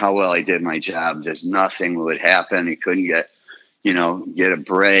or how well I did my job. There's nothing would happen. You couldn't get a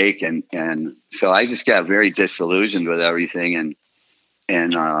break. And so I just got very disillusioned with everything.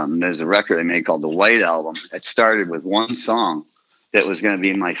 And there's a record I made called The White Album. It started with one song that was going to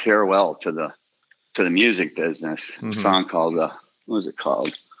be my farewell to the music business. A song called, what was it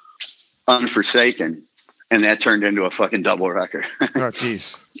called? Unforsaken. And that turned into a fucking double record. Oh,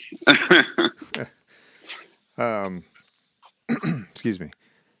 jeez. Excuse me.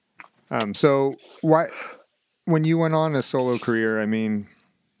 So when you went on a solo career, I mean,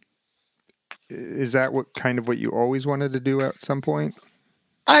 is that what you always wanted to do at some point?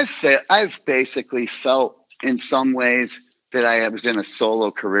 I've basically felt in some ways that I was in a solo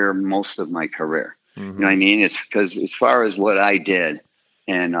career most of my career. You know what I mean? It's because as far as what I did,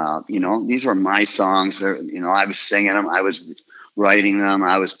 and these were my songs. I was singing them, I was writing them,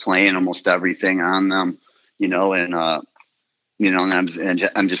 I was playing almost everything on them. And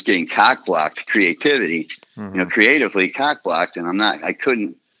I'm just getting cock blocked, creativity, creatively cock blocked, and I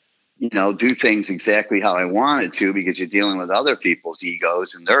couldn't, do things exactly how I wanted to because you're dealing with other people's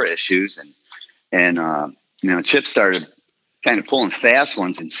egos and their issues, and Chip started kind of pulling fast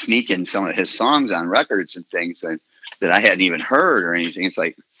ones and sneaking some of his songs on records and things that I hadn't even heard or anything. It's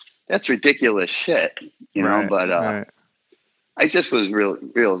like, that's ridiculous shit, right, but right. I just was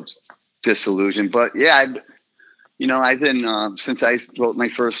real disillusioned. But yeah, I've been, since I wrote my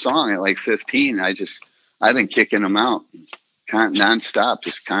first song at like 15, I've been kicking them out nonstop,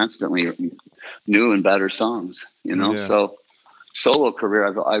 just constantly new and better songs, you know? Yeah. So solo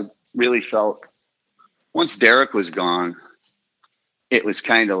career, I really felt once Derek was gone, it was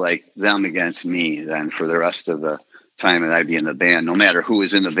kind of like them against me then for the rest of the time that I'd be in the band. No matter who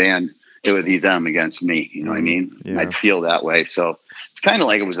was in the band, it would be them against me. You know what I mean? Yeah. I'd feel that way. So it's kind of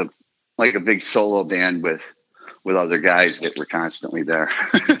like it was a big solo band with other guys that were constantly there.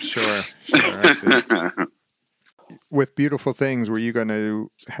 Sure. I see. With Beautiful Things, were you going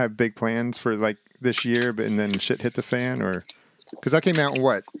to have big plans for like this year, but and then shit hit the fan, or because that came out in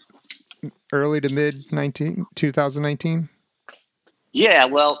what, early to mid 2019? Yeah,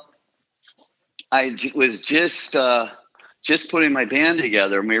 well, I was just putting my band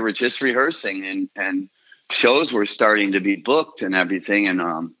together, and we were just rehearsing, and shows were starting to be booked and everything.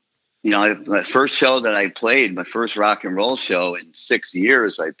 And you know, my first show that I played, my first rock and roll show in 6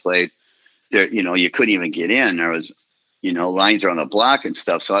 years, I played there. You know, you couldn't even get in. There was, you know, lines around the block and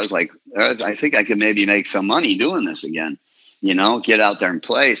stuff. So I was like, I think I could maybe make some money doing this again. You know, get out there and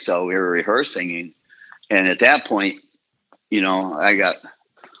play. So we were rehearsing, and at that point, you know, I got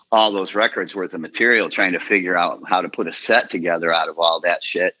all those records worth of material trying to figure out how to put a set together out of all that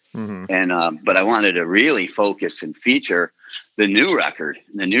shit. Mm-hmm. And, but I wanted to really focus and feature the new record,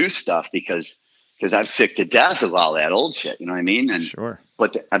 the new stuff, because I'm sick to death of all that old shit. You know what I mean? And, Sure.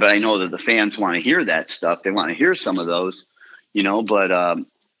 but I know that the fans want to hear that stuff. They want to hear some of those, you know, but,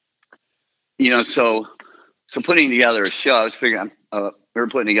 you know, so putting together a show, I was figuring, we were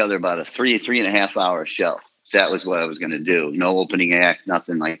putting together about a 3.5 hour show. So that was what I was going to do. No opening act,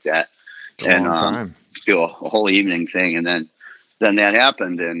 nothing like that. It's a long time. Still a whole evening thing. And then that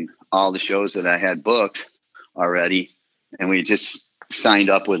happened, and all the shows that I had booked already, and we just signed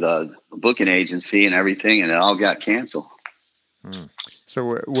up with a booking agency and everything, and it all got canceled.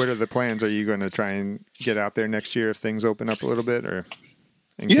 So what are the plans? Are you going to try and get out there next year if things open up a little bit, or?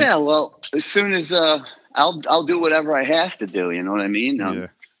 Yeah, well, as soon as I'll do whatever I have to do. You know what I mean? Yeah.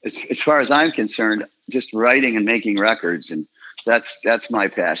 As far as I'm concerned, just writing and making records, and that's my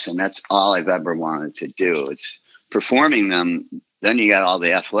passion. That's all I've ever wanted to do. It's performing them. Then you got all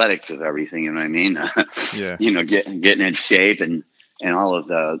the athletics of everything. You know what I mean? Yeah. You know, getting in shape and all of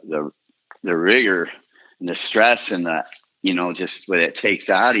the rigor and the stress and the, you know, just what it takes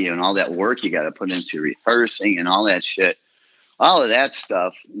out of you and all that work you got to put into rehearsing and all that shit. All of that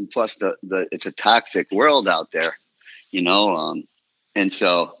stuff, and plus it's a toxic world out there, you know, and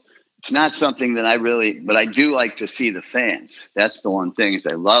so it's not something that but I do like to see the fans. That's the one thing, is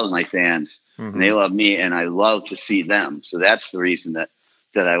I love my fans, Mm-hmm. and they love me, and I love to see them. So that's the reason that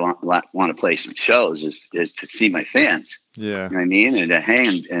I want to play some shows is to see my fans. Yeah. You know what I mean? And to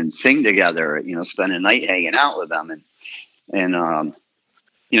hang and sing together, you know, spend a night hanging out with them, and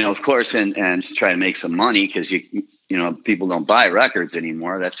you know, of course, and try to make some money, because you know, people don't buy records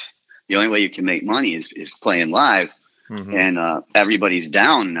anymore. That's the only way you can make money is playing live. Mm-hmm. And everybody's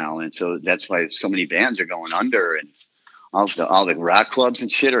down now, and so that's why so many bands are going under, and all the rock clubs and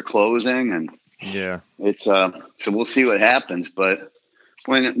shit are closing, and Yeah. it's so we'll see what happens. But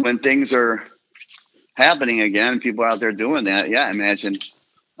when things are happening again, people are out there doing that. Yeah, I imagine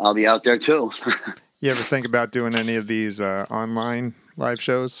I'll be out there too. You ever think about doing any of these online live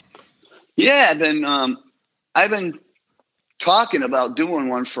shows? Yeah, I've been talking about doing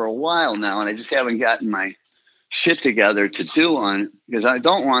one for a while now, and I just haven't gotten my shit together to do one, because I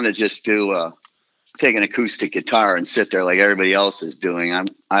don't want to just do take an acoustic guitar and sit there like everybody else is doing.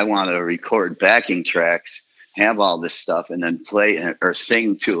 I want to record backing tracks, have all this stuff, and then play or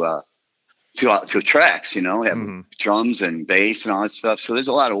sing to tracks, you know, have Mm-hmm. drums and bass and all that stuff. So there's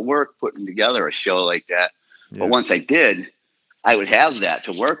a lot of work putting together a show like that. Yeah. But once I did, I would have that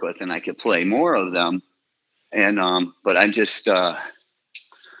to work with, and I could play more of them. And but I'm just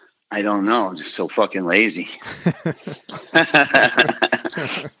I don't know, I'm just so fucking lazy.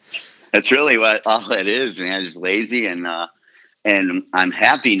 That's really what all it is, man. Just lazy, and I'm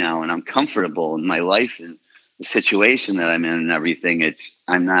happy now, and I'm comfortable in my life and the situation that I'm in and everything.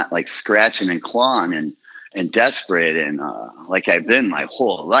 I'm not like scratching and clawing and desperate and like I've been my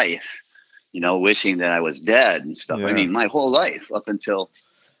whole life, you know, wishing that I was dead and stuff. Yeah. I mean, my whole life up until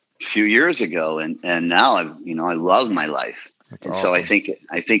a few years ago, and now I love my life. That's and awesome. so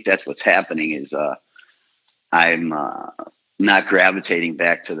I think that's what's happening is I'm not gravitating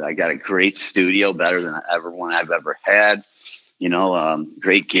back to I got a great studio, better than one I've ever had, you know,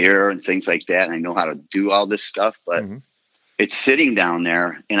 great gear and things like that. And I know how to do all this stuff, but Mm-hmm. it's sitting down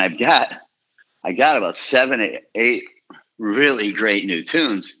there, and I got about 7 or 8 really great new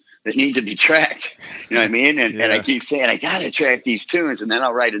tunes that need to be tracked. You know what I mean? And I keep saying, I got to track these tunes. And then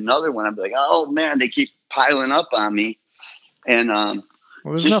I'll write another one. I'm like, oh man, they keep piling up on me. And Well,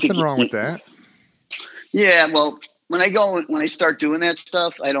 there's just to nothing wrong with that. Yeah, well, when I start doing that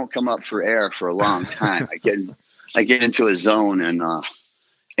stuff, I don't come up for air for a long time. I get into a zone, and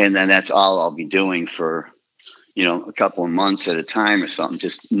then that's all I'll be doing for, a couple of months at a time or something,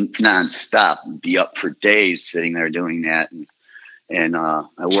 just nonstop. Be up for days sitting there doing that, and I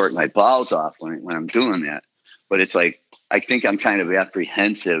work my balls off when I'm doing that. But it's like, I think I'm kind of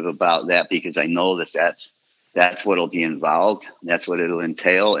apprehensive about that because I know that's what'll be involved. That's what it'll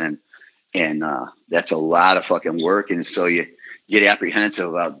entail. And that's a lot of fucking work. And so you get apprehensive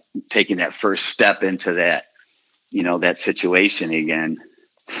about taking that first step into that, that situation again.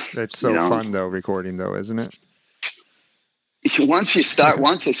 It's so fun though, recording though, isn't it? Once it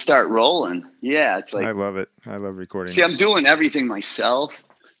start rolling. Yeah. It's like, I love it. I love recording. See, I'm doing everything myself.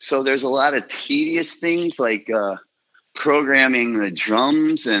 So there's a lot of tedious things like, programming the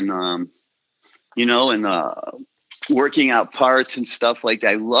drums and, working out parts and stuff like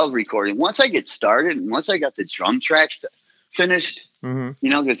that. I love recording. Once I get started and once I got the drum tracks finished,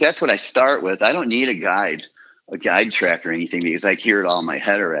 because that's what I start with. I don't need a guide track or anything because I hear it all in my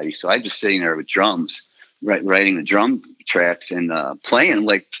head already. So I'm just sitting there with drums, writing the drum tracks and playing,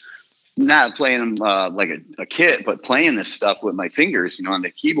 like not playing them like a kid, but playing this stuff with my fingers, on the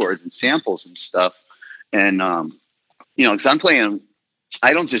keyboards and samples and stuff. And, because I'm playing,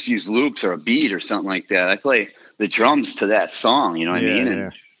 I don't just use loops or a beat or something like that. I play the drums to that song, you know what I mean?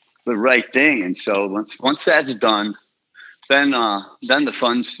 And the right thing. And so once that's done, then the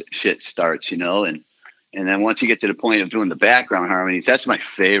fun shit starts, and then once you get to the point of doing the background harmonies, that's my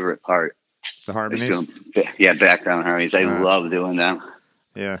favorite part. The harmonies? Background harmonies. I love doing them.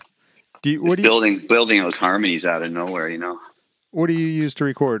 Yeah. Building those harmonies out of nowhere, What do you use to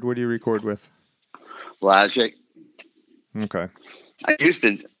record? What do you record with? Logic. Okay.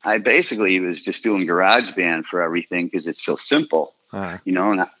 I basically was just doing GarageBand for everything because it's so simple, and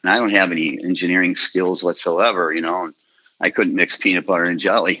I don't have any engineering skills whatsoever, and I couldn't mix peanut butter and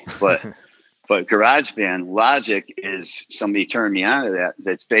jelly, but GarageBand Logic is, somebody turned me on to that.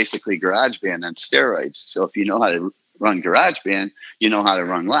 That's basically GarageBand on steroids. So if you know how to run GarageBand, you know how to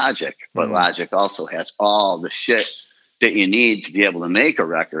run Logic, but Logic also has all the shit that you need to be able to make a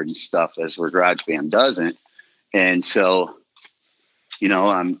record and stuff, as where GarageBand doesn't. And so,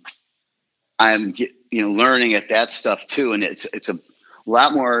 I'm learning at that stuff too. And it's a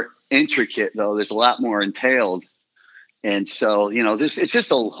lot more intricate though. There's a lot more entailed. And so, it's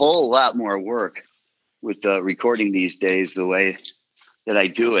just a whole lot more work with recording these days, the way that I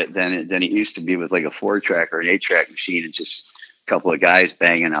do it than it used to be with like a 4-track or an 8-track machine and just a couple of guys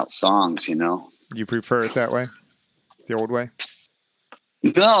banging out songs, You prefer it that way? The old way?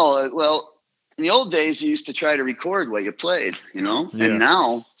 No, well, in the old days, you used to try to record what you played, and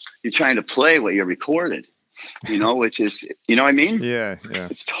now you're trying to play what you recorded, which is, what I mean? Yeah.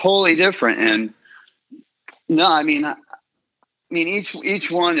 It's totally different. And no, I mean,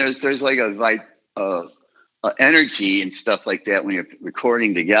 each one there's like a energy and stuff like that when you're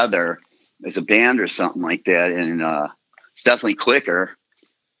recording together as a band or something like that. And it's definitely quicker.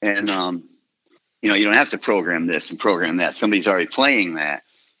 And, you don't have to program this and program that. Somebody's already playing that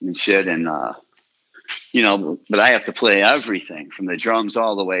and shit. And, but I have to play everything from the drums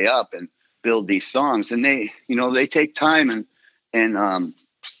all the way up and build these songs. And they take time and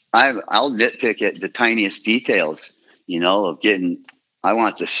I'll nitpick at the tiniest details, of getting, I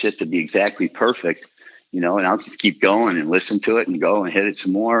want the shit to be exactly perfect, and I'll just keep going and listen to it and go and hit it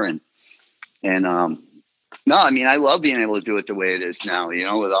some more. And no, I mean, I love being able to do it the way it is now,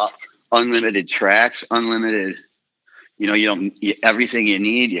 with all unlimited tracks, unlimited, everything you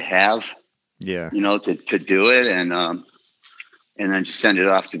need, you have, to do it. And then just send it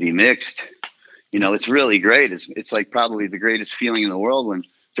off to be mixed. It's really great. It's like probably the greatest feeling in the world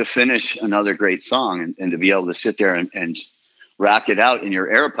to finish another great song and to be able to sit there and rock it out in your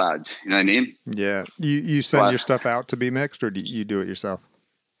AirPods. You know what I mean? Yeah. You send your stuff out to be mixed, or do you do it yourself?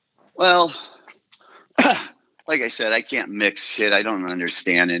 Well, like I said, I can't mix shit. I don't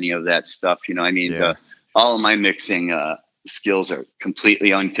understand any of that stuff. I mean, all of my mixing skills are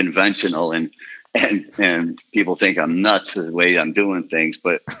completely unconventional, and people think I'm nuts the way I'm doing things.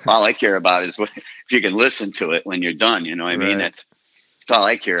 But all I care about is if you can listen to it when you're done. You know what I mean? That's all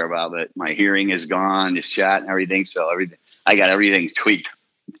I care about. But my hearing is gone, is shot, and everything. So I got everything tweaked,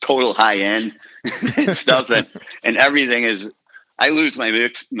 total high end and stuff, and everything is. I lose my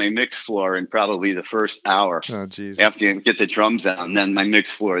mix floor in probably the first hour. Oh, geez. After you get the drums out, and then my mix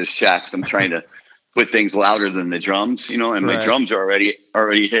floor is shot. 'Cause I'm trying to put things louder than the drums, and my drums are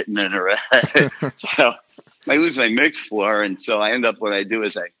already hitting in a red. So I lose my mix floor, and so I end up, what I do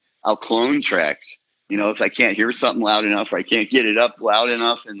is I'll clone tracks if I can't hear something loud enough or I can't get it up loud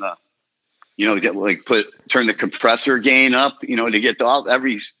enough in the, turn the compressor gain up, to get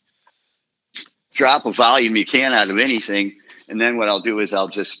every drop of volume you can out of anything. And then what I'll do is I'll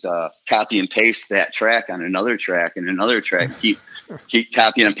just copy and paste that track on another track and another track. Keep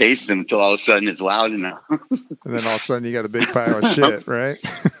copying and pasting them until all of a sudden it's loud enough. And then all of a sudden you got a big pile of shit, right?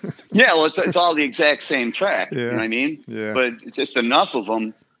 Yeah, well, it's all the exact same track. Yeah. You know what I mean? Yeah. But it's just enough of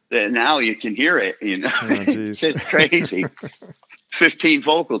them that now you can hear it. Oh, geez. It's crazy. 15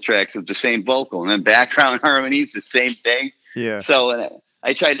 vocal tracks of the same vocal, and then background harmonies, the same thing. Yeah. So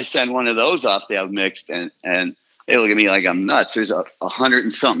I tried to send one of those off to have mixed, and they look at me like I'm nuts. There's 100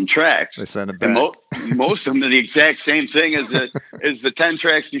 and something tracks. They send it back. And most of them are the exact same thing as the 10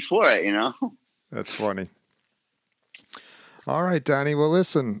 tracks before it. That's funny. All right, Donnie. Well,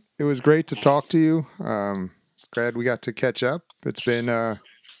 listen, it was great to talk to you. Glad we got to catch up. It's been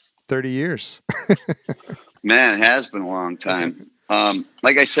 30 years. Man, it has been a long time.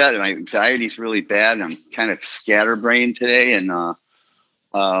 Like I said, my anxiety is really bad. I'm kind of scatterbrained today, and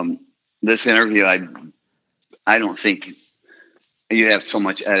this interview, I don't think you have so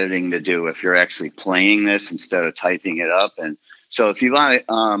much editing to do if you're actually playing this instead of typing it up. And so if you want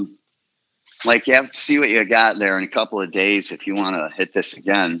to, you have to see what you got there in a couple of days. If you want to hit this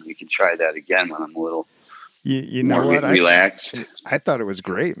again, we can try that again when I'm a little you know more what? relaxed. I thought it was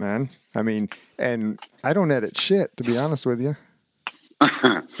great, man. I mean, and I don't edit shit, to be honest with you.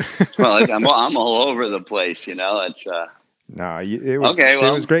 Well, I'm all over the place, It's No, it was okay.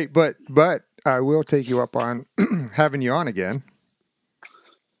 Well, it was great, but I will take you up on having you on again.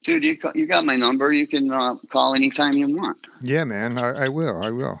 Dude, you got my number. You can call anytime you want. Yeah, man, I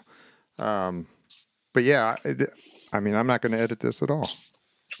will. But yeah, I mean, I'm not going to edit this at all.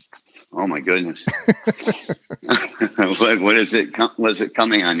 Oh my goodness! What is it? Was it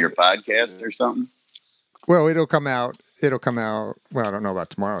coming on your podcast or something? Well, it'll come out. Well, I don't know about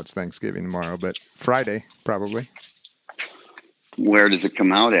tomorrow. It's Thanksgiving tomorrow, but Friday probably. Where does it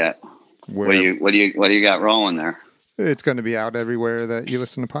come out at? What do you got rolling there? It's going to be out everywhere that you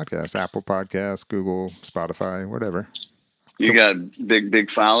listen to podcasts: Apple Podcasts, Google, Spotify, whatever. You got big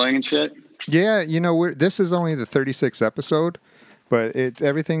following and shit. Yeah, this is only the 36th episode, but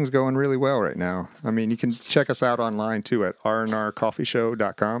everything's going really well right now. I mean, you can check us out online too at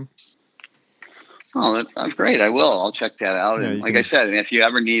rnrcoffeeshow.com. Oh, that's great. I will. I'll check that out. And like I said, if you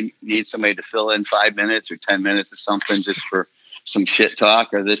ever need somebody to fill in 5 minutes or 10 minutes or something just for some shit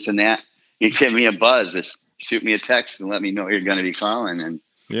talk or this and that, you give me a buzz. Just shoot me a text and let me know you're going to be calling. And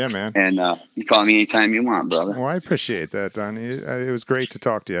yeah, man. And you call me anytime you want, brother. Well, I appreciate that, Donnie. It was great to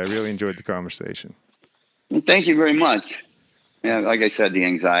talk to you. I really enjoyed the conversation. Well, thank you very much. Yeah, like I said, the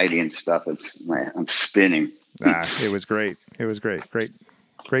anxiety and stuff, I'm spinning. It was great. It was great. Great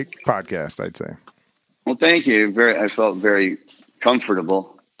podcast, I'd say. Well, thank you. I felt very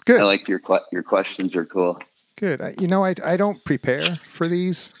comfortable. Good. I like your questions are cool. Good. I don't prepare for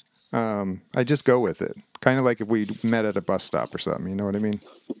these. I just go with it. Kind of like if we met at a bus stop or something. You know what I mean?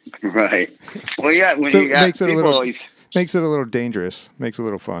 Right. Well, yeah. When so you got makes it people, makes it a little dangerous. Makes it a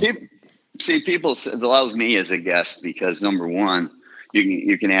little fun. People love me as a guest because number one,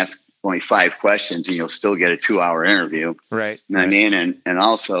 you can ask only 5 questions and you'll still get a 2-hour interview. Right. You know what I mean? And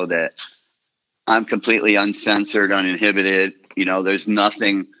also that I'm completely uncensored, uninhibited. There's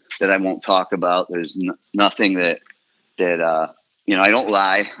nothing that I won't talk about. There's nothing that I don't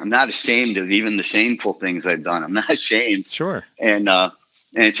lie. I'm not ashamed of even the shameful things I've done. I'm not ashamed. Sure. And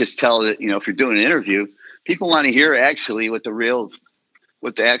it's just tell that, if you're doing an interview, people want to hear actually what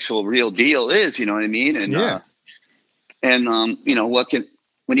the actual real deal is. You know what I mean? And, yeah.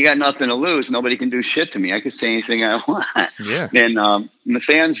 When you got nothing to lose, nobody can do shit to me. I could say anything I want. Yeah. And the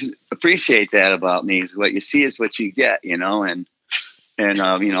fans appreciate that about me. Is what you see is what you get, and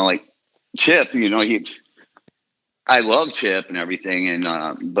like Chip, I love Chip and everything.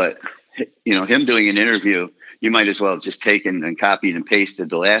 And, but him doing an interview, you might as well have just taken and copied and pasted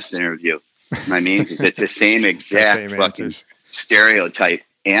the last interview. You know what I mean? 'Cause it's the same exact fucking answers. Stereotype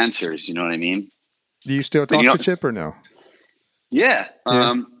answers. You know what I mean? Do you still talk to Chip or no? Yeah.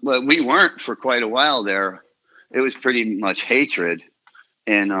 But we weren't for quite a while there. It was pretty much hatred.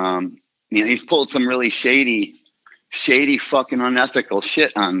 And, he's pulled some really shady fucking unethical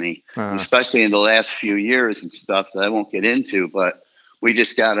shit on me, especially in the last few years and stuff that I won't get into. But we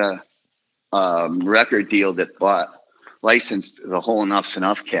just got a record deal that licensed the whole Enuff's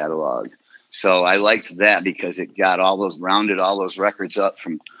Enough catalog. So I liked that because it got rounded all those records up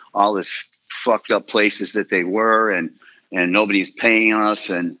from all this fucked up places that they were, and nobody's paying us.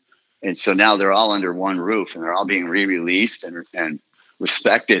 And so now they're all under one roof and they're all being re-released. And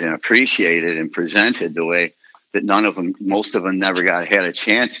respected and appreciated and presented the way that most of them never had a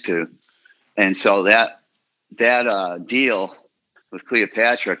chance to. And so that deal with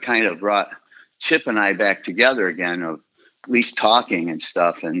Cleopatra kind of brought Chip and I back together again, of at least talking and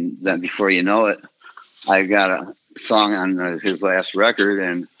stuff. And then before you know it, I got a song on his last record,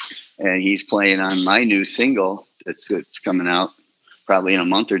 and he's playing on my new single that's coming out probably in a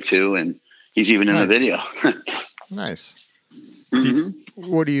month or two, and he's even in the video. Nice.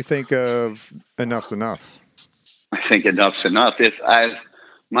 Mm-hmm. What do you think of Enuff's Enough? I think Enuff's Enough.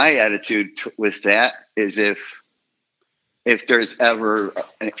 My attitude with that is if there's ever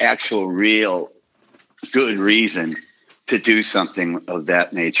an actual real good reason to do something of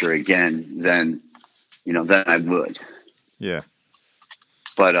that nature again, then I would. Yeah.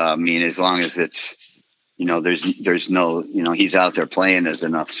 But I mean, as long as it's, there's no, he's out there playing as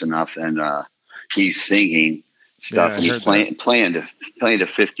Enuff's Enough, and he's singing stuff. Yeah, and he's playing to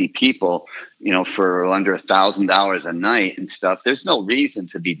 50 people, for under $1,000 a night and stuff. There's no reason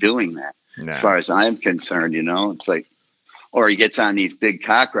to be doing that, as far as I'm concerned. It's like, or he gets on these big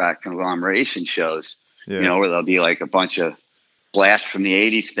cock rock conglomeration shows, where there'll be like a bunch of Blast from the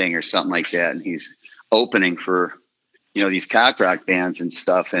 80s thing or something like that, and he's opening for these cock rock bands and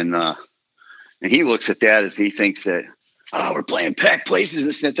stuff, and he looks at that as he thinks that, we're playing packed places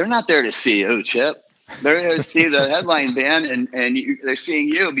and stuff. They're not there to see you, Chip. They're there to see the headline band, and they're seeing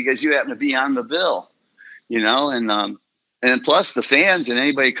you because you happen to be on the bill, and plus the fans and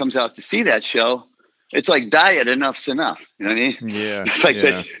anybody who comes out to see that show, it's like diet Enuff's Enough. You know what I mean? Yeah. It's like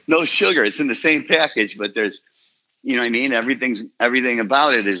there's no sugar. It's in the same package, but there's, you know what I mean? Everything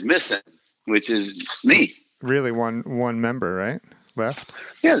about it is missing, which is me. Really, one member, right? Left?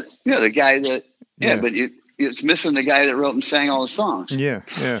 Yeah, the guy that, but it's missing the guy that wrote and sang all the songs. Yeah.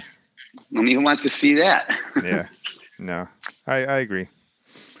 I mean, who wants to see that? Yeah. No, I agree.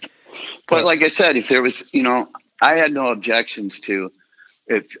 But like I said, if there was, I had no objections to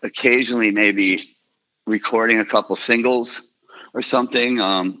if occasionally maybe recording a couple singles or something,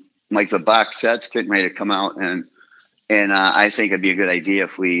 like the box set's getting ready to come out, and I think it'd be a good idea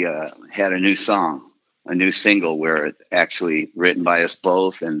if we had a new single where it's actually written by us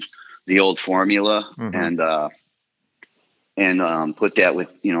both and the old formula, and put that with,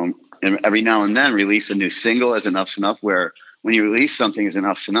 and every now and then release a new single as Enuff's Enough, where when you release something as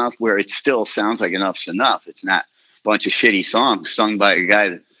Enuff's Enough, where it still sounds like Enuff's Enough. It's not a bunch of shitty songs sung by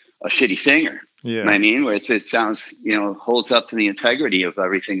a shitty singer. Yeah. You know what I mean? Where it sounds, holds up to the integrity of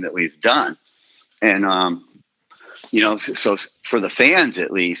everything that we've done. And, so for the fans at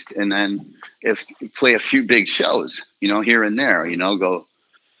least, and then if you play a few big shows, here and there, go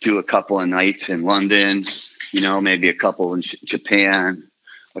do a couple of nights in London, maybe a couple in Japan,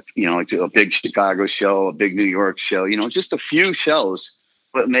 do a big Chicago show, a big New York show, just a few shows,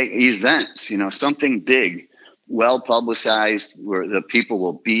 but make events, something big, well publicized where the people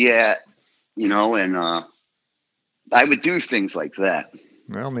will be at, and I would do things like that.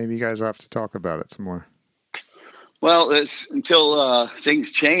 Well, maybe you guys will have to talk about it some more. Well, it's until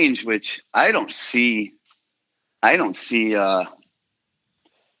things change, which I don't see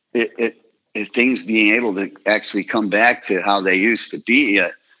if things being able to actually come back to how they used to be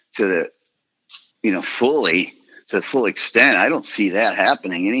to the fully to the full extent. I don't see that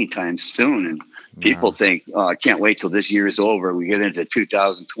happening anytime soon. And people think, oh, I can't wait till this year is over. We get into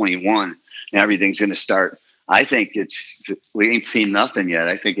 2021 and everything's going to start. I think we ain't seen nothing yet.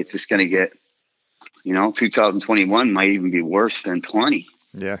 I think it's just going to get, 2021 might even be worse than 20.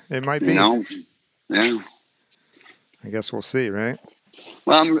 Yeah, it might be. Yeah. I guess we'll see, right?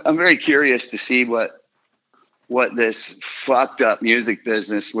 Well, I'm very curious to see what this fucked up music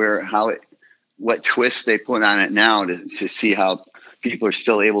business, what twists they put on it now to see how people are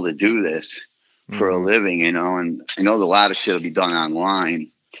still able to do this for a living, and I know a lot of shit will be done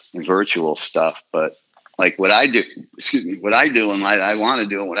online and virtual stuff, but like what I do and what I want to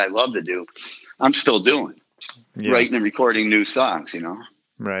do and what I love to do, I'm still doing, writing and recording new songs,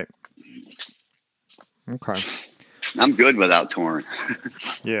 Right. Okay. I'm good without touring.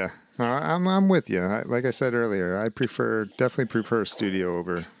 Yeah, I'm with you. Like I said earlier, I definitely prefer studio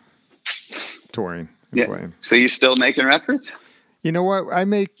over touring and playing. So you still making records? You know what?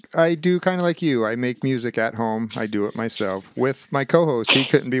 I do kind of like you. I make music at home. I do it myself with my co-host. He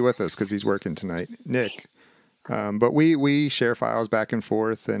couldn't be with us because he's working tonight, Nick. But we share files back and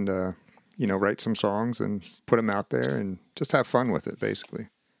forth and, write some songs and put them out there and just have fun with it, basically.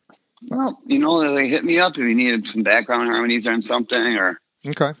 Well, they hit me up if you needed some background harmonies on something or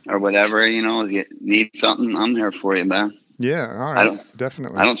whatever, if you need something, I'm there for you, man. Yeah, all right,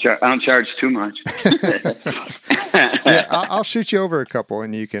 definitely. I don't charge too much. Yeah, I'll shoot you over a couple,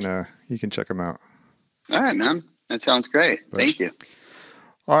 and you can check them out. All right, man. That sounds great. Thank you.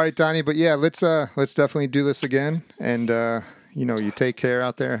 All right, Donnie. But yeah, let's definitely do this again. And you take care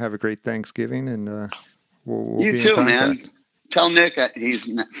out there. Have a great Thanksgiving, and we'll you be too, in contact. man. Tell Nick he's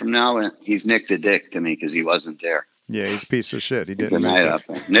Nick the Dick to me because he wasn't there. Yeah, he's a piece of shit. He didn't make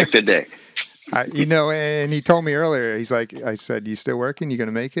it. Nick the Dick. And he told me earlier. He's like, I said, "You still working? You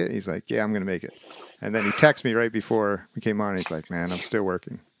gonna make it?" He's like, "Yeah, I'm gonna make it." And then he texted me right before we came on. He's like, "Man, I'm still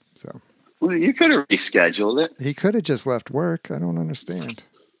working." So. Well, you could have rescheduled it. He could have just left work. I don't understand.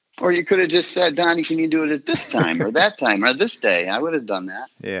 Or you could have just said, Donnie, can you do it at this time or that time or this day? I would have done that.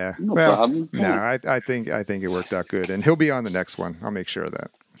 Yeah. No problem. No, I think it worked out good. And he'll be on the next one. I'll make sure of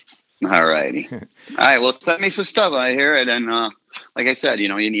that. All righty. All right. Well, send me some stuff. I hear it. And like I said,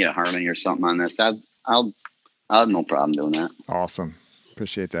 you need a harmony or something on this. I'll have no problem doing that. Awesome.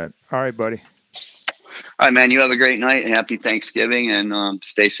 Appreciate that. All right, buddy. All right, man. You have a great night. Happy Thanksgiving and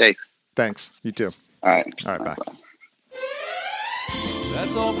stay safe. Thanks. You too. All right. All right. Bye.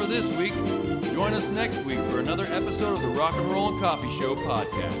 That's all for this week. Join us next week for another episode of the Rock and Roll and Coffee Show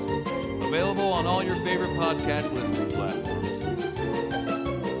podcast. Available on all your favorite podcast listening platforms.